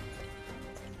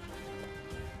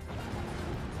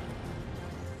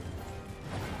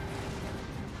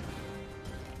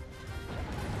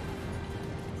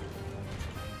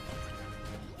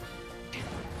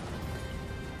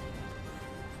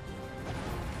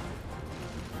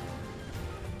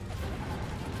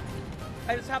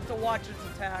 I just have to watch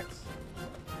its attacks.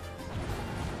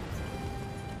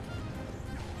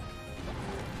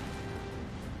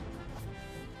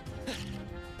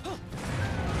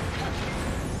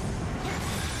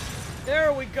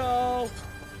 There we go.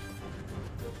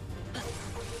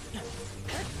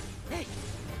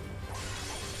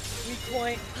 Weak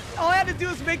point. All I had to do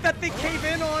is make that thing cave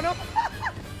in on him.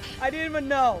 I didn't even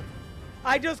know.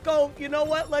 I just go, you know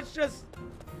what? Let's just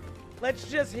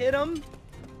hit him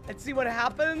and see what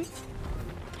happens.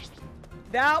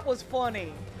 That was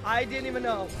funny. I didn't even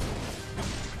know.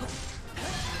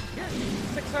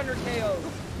 600 KOs.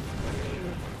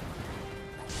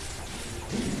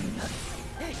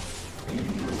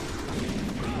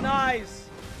 Nice.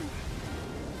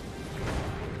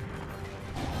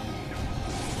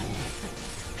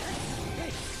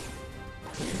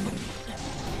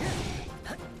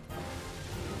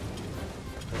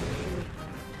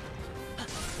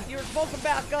 You were supposed to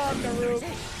back up, Daruk.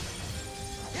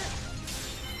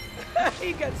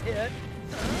 He gets hit.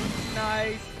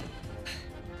 Nice.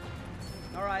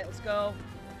 All right, let's go.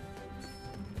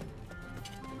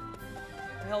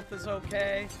 Health is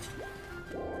okay.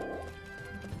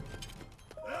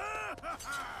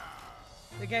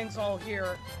 The gang's all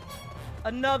here.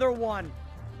 Another one.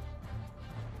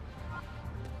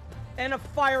 And a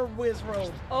fire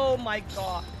Wizrobe. Oh my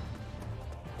god.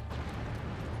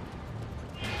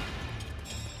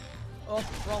 Oh,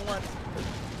 wrong one.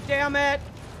 Damn it.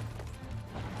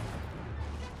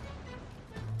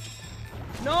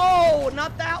 No,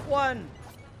 not that one.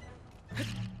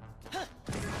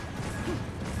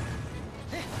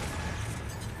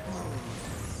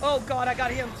 Oh god, I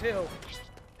got him too.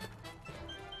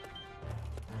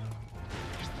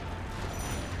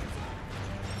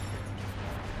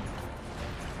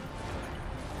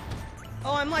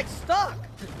 Oh, I'm like stuck.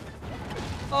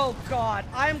 Oh god,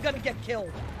 I'm gonna get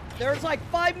killed. There's like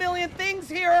 5 million things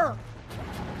here.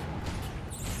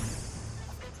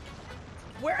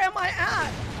 Where am I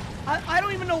at? I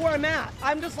don't even know where I'm at.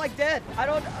 I'm just like dead. I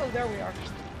don't, oh, there we are.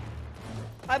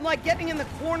 I'm like getting in the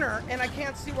corner and I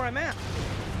can't see where I'm at.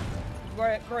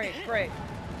 Great, great, great.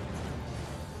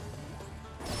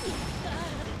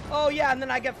 Oh yeah, and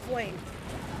then I get flamed.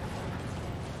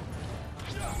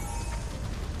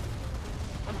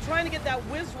 I'm trying to get that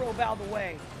Wizrobe out of the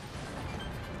way.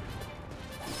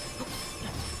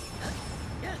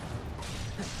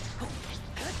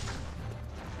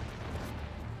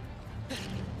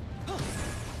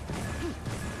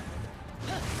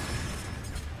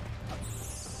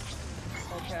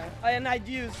 Okay, and I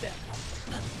used it.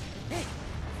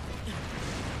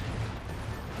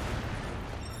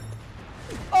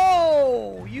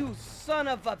 Oh, you son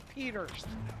of a Peter.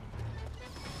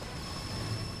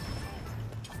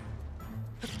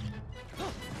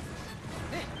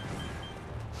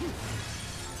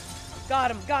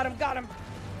 Got him, got him, got him.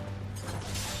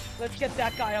 Let's get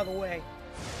that guy out of the way.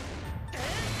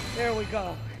 There we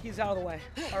go. He's out of the way.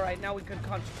 All right, now we can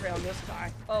concentrate on this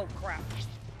guy. Oh, crap.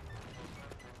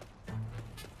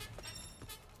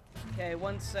 Okay,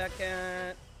 1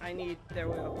 second. I need, there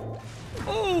we go.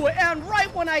 Ooh, and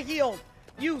right when I healed.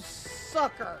 You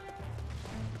sucker.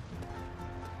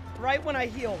 Right when I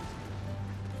healed.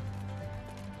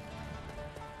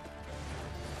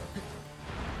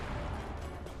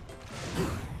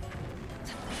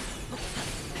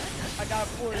 I got a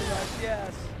flurry rush,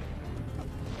 yes.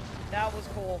 That was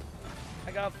cool.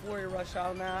 I got a flurry rush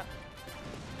out of that.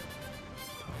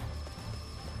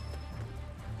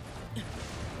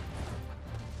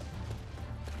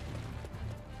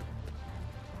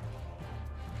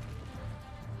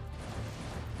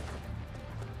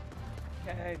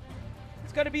 Okay.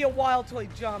 It's gonna be a while till he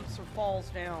jumps or falls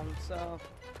down, so.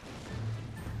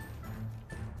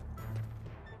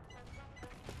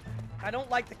 I don't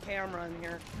like the camera in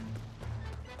here.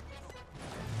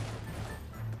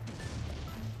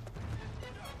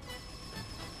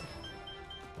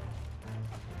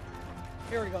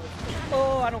 Here we go.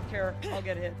 Oh, I don't care. I'll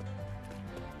get hit.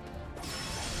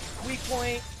 Weak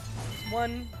point.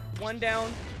 One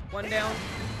down. One down.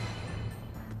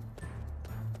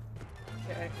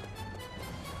 Okay.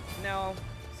 Now,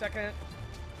 second.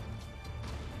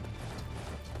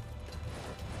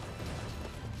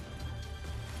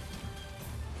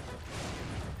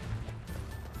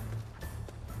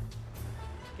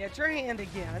 Get your hand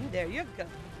again. There you go.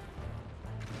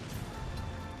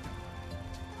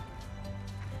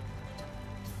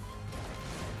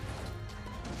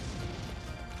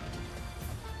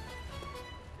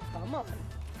 Come on.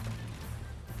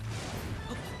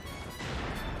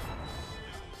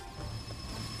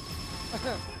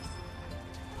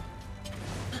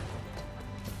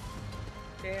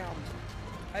 Damn.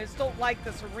 I just don't like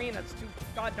this arena. It's too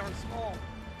goddamn small.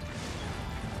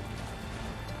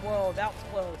 Whoa, that was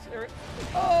close.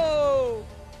 Oh!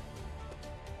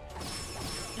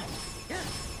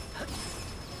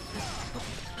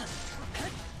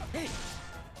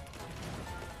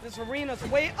 This arena's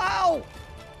way... Ow!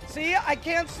 See? I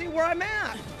can't see where I'm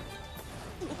at.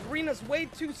 The arena's way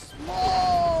too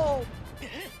small.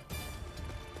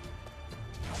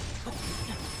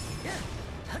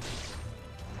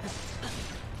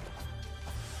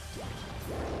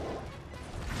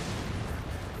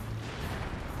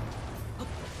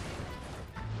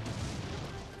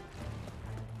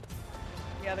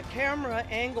 Yeah, the camera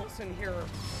angles in here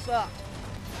suck.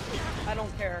 I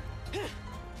don't care.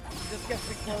 Just gets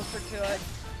me closer to it.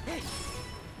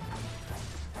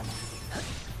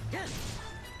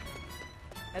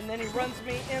 And then he runs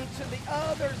me into the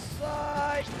other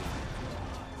side.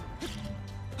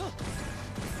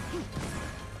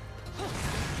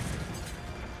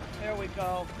 There we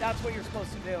go. That's what you're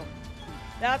supposed to do.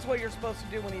 That's what you're supposed to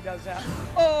do when he does that.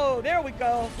 Oh, there we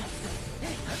go.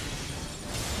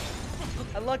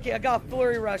 I'm lucky I got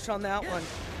Flurry Rush on that one.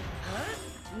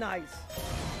 Nice.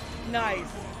 Nice.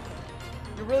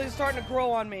 You're really starting to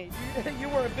grow on me. You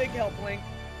were a big help, Link.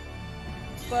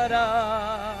 But,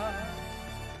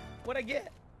 what'd I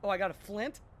get? Oh, I got a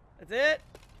flint? That's it?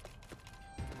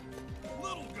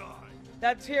 Little guy.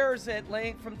 That's here's it,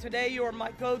 Link. From today, you are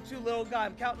my go-to little guy.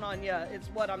 I'm counting on you. It's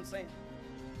what I'm saying.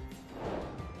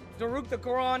 Daruk the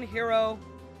Goron hero.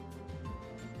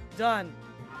 Done.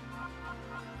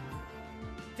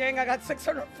 Dang, I got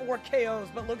 604 KOs,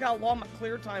 but look how long my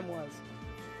clear time was.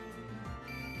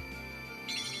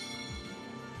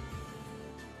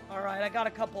 Alright, I got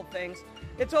a couple things.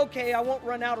 It's okay, I won't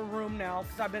run out of room now,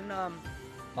 because I've been,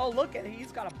 oh, look at it,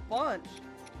 he's got a bunch.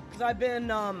 Because I've been,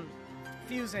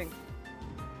 fusing.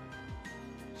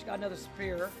 She got another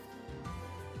spear.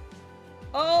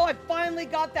 Oh, I finally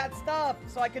got that stuff,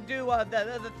 so I could do,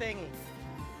 the other thingy.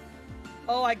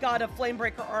 Oh, I got a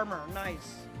Flamebreaker armor,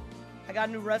 nice. I got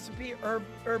a new recipe, herb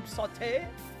sauté.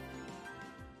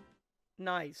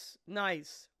 Nice,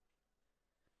 nice.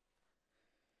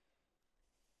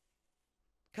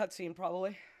 Cutscene,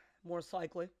 probably. Most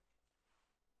likely.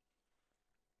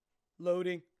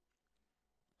 Loading.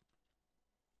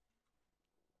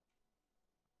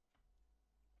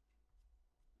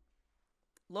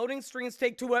 Loading screens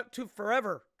take too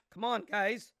forever. Come on,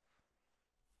 guys.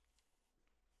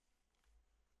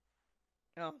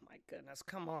 Oh my goodness,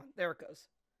 come on. There it goes.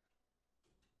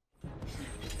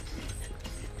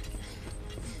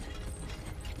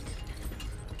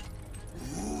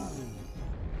 Ooh,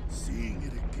 seeing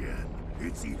it again,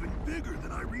 it's even bigger than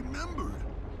I remembered.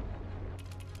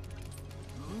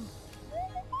 Huh?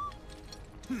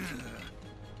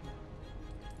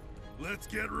 Let's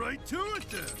get right to it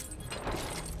then.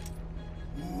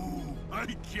 Ooh, I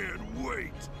can't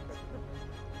wait.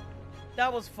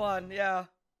 That was fun, yeah.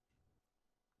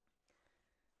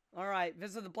 Alright,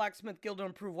 visit the Blacksmith Guild to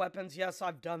improve weapons. Yes,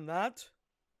 I've done that.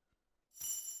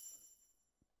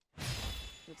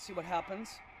 Let's see what happens.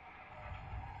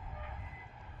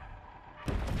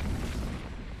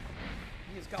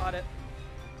 He's got it.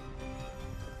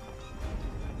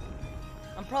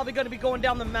 I'm probably going to be going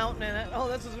down the mountain in it. Oh,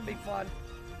 this is going to be fun.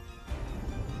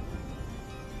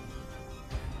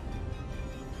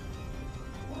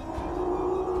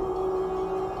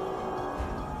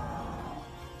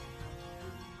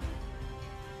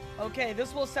 Okay,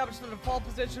 this will establish the default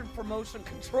position for motion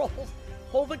controls.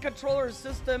 Hold the controller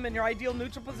system in your ideal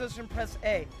neutral position, press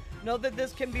A. Note that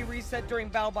this can be reset during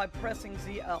battle by pressing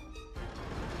ZL.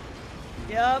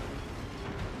 Yep.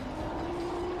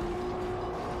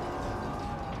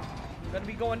 I'm gonna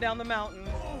be going down the mountain.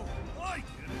 Oh, I get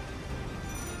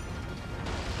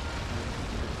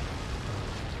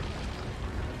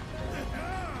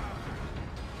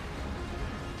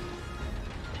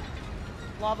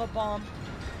it. Lava bomb.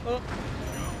 Oh.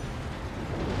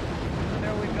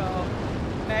 There we go.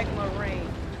 Magma rain.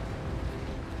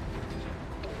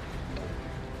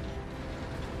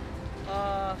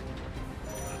 Nice.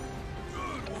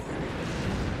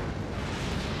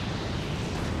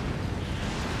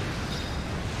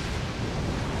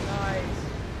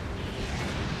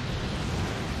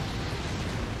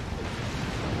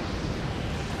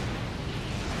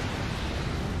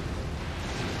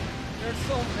 There's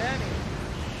so many.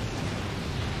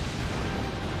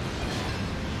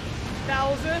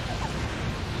 1,000.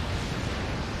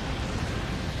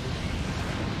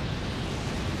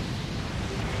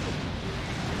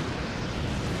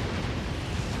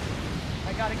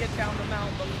 I gotta get down the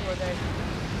mountain before they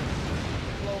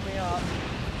blow me up.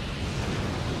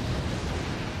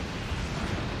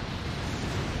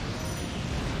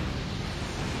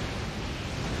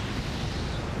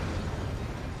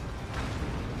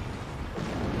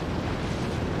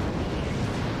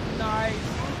 Nice.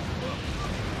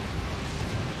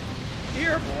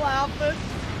 You're bluffing.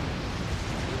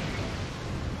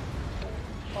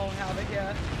 Won't have it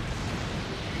yet.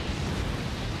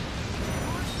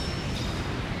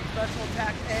 Special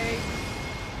attack A.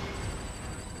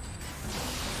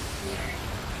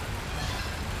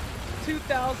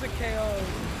 $2,000 KOs.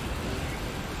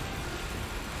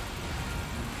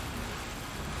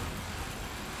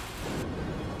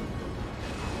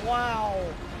 Wow.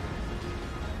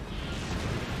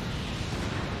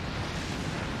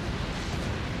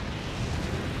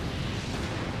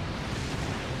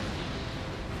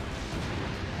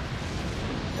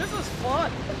 This is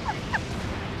fun.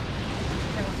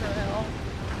 Counter hell.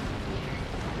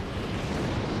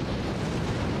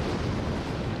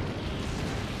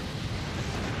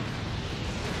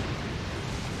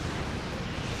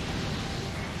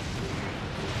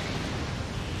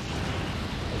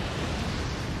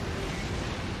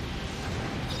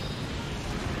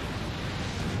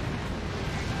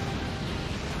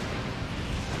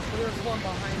 There's one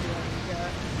behind you, I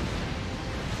forget.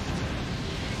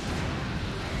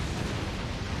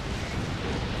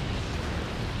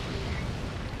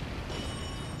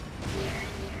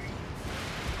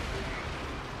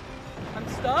 I'm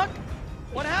stuck?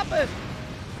 What happened?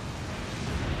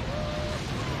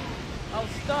 I was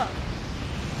stuck.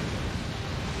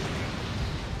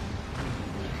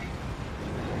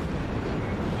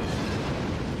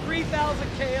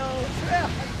 $3,000 KOs.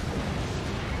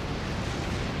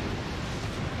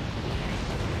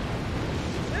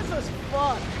 This is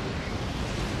fun.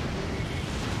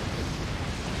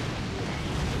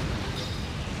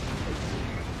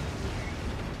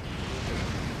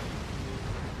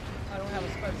 I don't have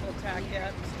a special attack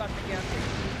yet. I'm stuck again.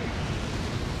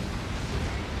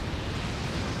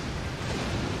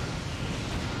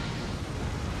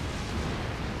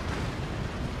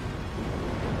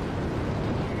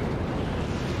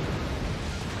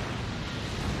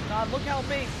 God, look how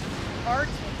many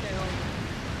cards went down.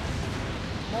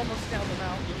 I'm almost down the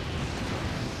mountain.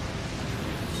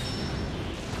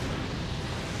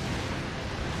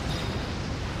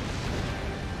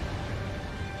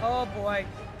 Oh boy.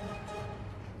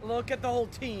 Look at the whole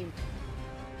team.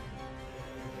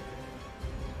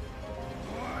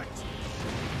 What?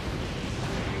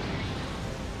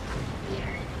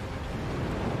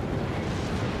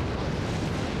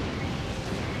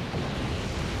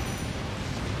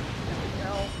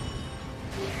 Hell.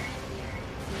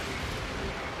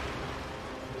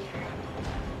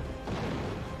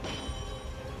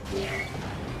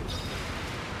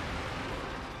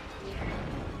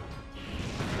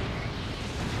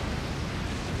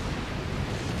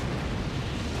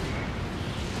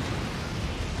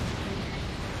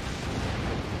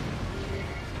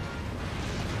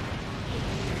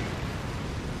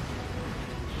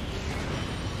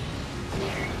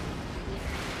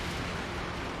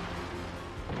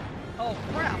 Oh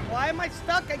crap, why am I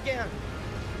stuck again?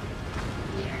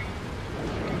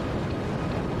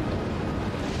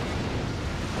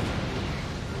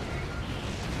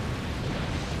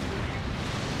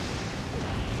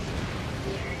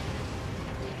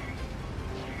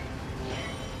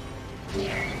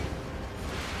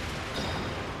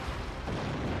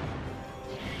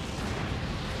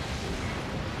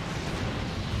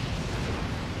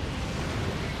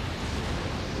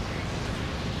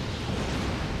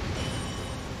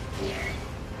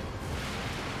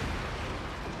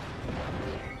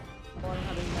 Well, I don't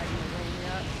have any magnet room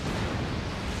yet.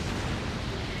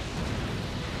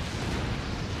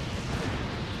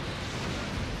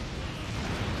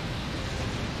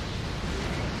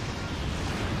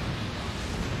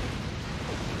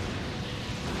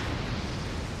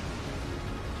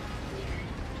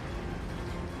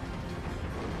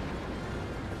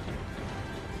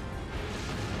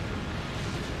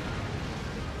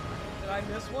 Did I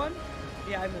miss one?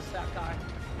 Yeah, I missed that guy.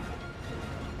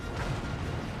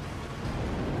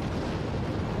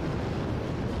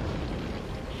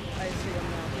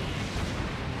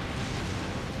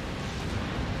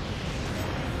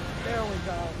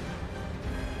 go.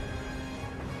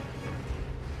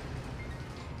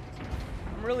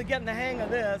 I'm really getting the hang of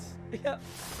this. Yep.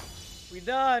 We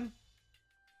done.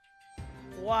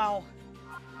 Wow.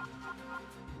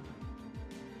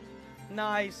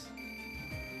 Nice.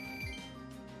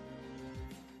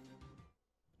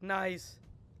 Nice.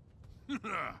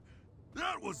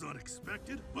 That was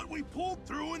unexpected, but we pulled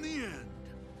through in the end.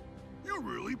 You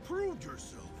really proved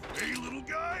yourself, hey, little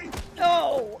guy?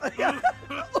 Oh! Yeah.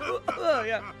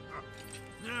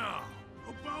 Now,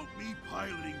 about me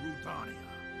piloting Rutania.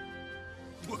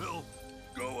 Well,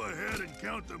 go ahead and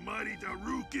count the mighty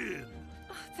Daruk in.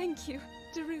 Oh, thank you,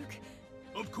 Daruk.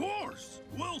 Of course!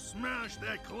 We'll smash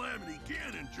that Calamity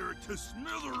cannon jerk to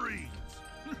smithereens!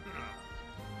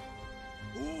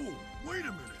 Oh, wait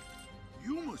a minute.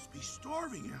 You must be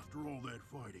starving after all that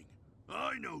fighting.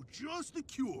 I know just the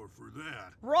cure for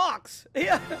that. Rocks!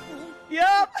 Yeah.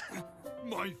 Yep!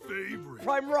 My favorite.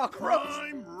 Prime rock roast.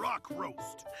 Prime rock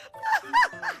roast.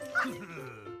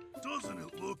 Doesn't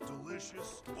it look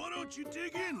delicious? Why don't you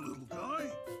dig in, little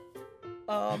guy?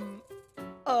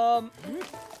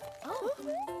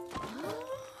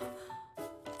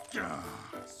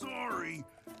 Sorry.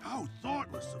 How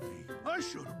thoughtless of me. I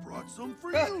should have brought some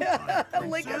for you, my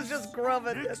Link is princess. just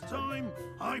grubbing. Next time,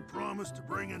 I promise to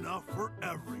bring enough for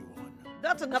everyone.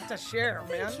 That's enough to share,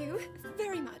 man. Thank you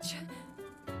very much.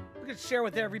 We can share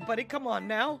with everybody. Come on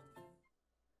now.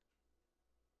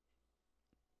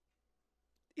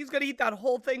 He's gonna eat that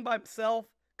whole thing by himself?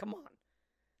 Come on.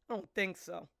 I don't think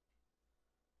so.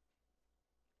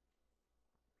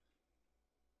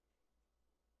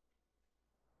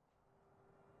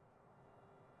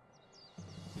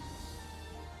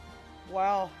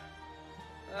 Wow.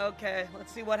 Okay,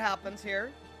 let's see what happens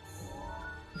here.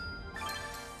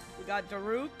 We got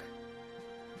Daruk.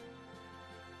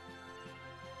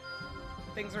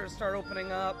 Things are gonna start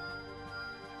opening up.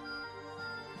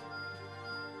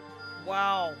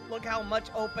 Wow, look how much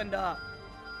opened up.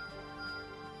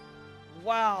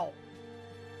 Wow.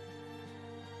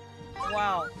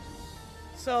 Wow.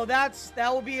 So that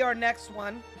will be our next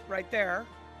one right there.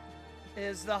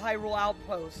 Is the Hyrule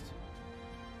Outpost.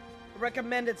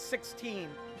 Recommended 16.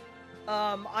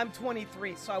 I'm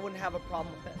 23, so I wouldn't have a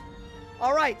problem with it.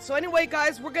 All right, so anyway,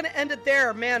 guys, we're gonna end it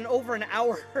there. Man, over an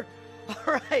hour.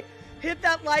 All right, hit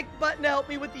that like button to help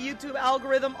me with the YouTube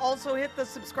algorithm. Also, hit the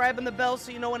subscribe and the bell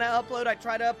so you know when I upload. I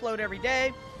try to upload every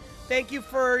day. Thank you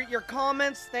for your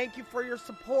comments. Thank you for your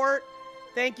support.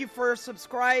 Thank you for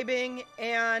subscribing,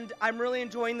 and I'm really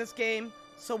enjoying this game.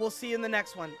 So we'll see you in the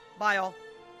next one. Bye, all.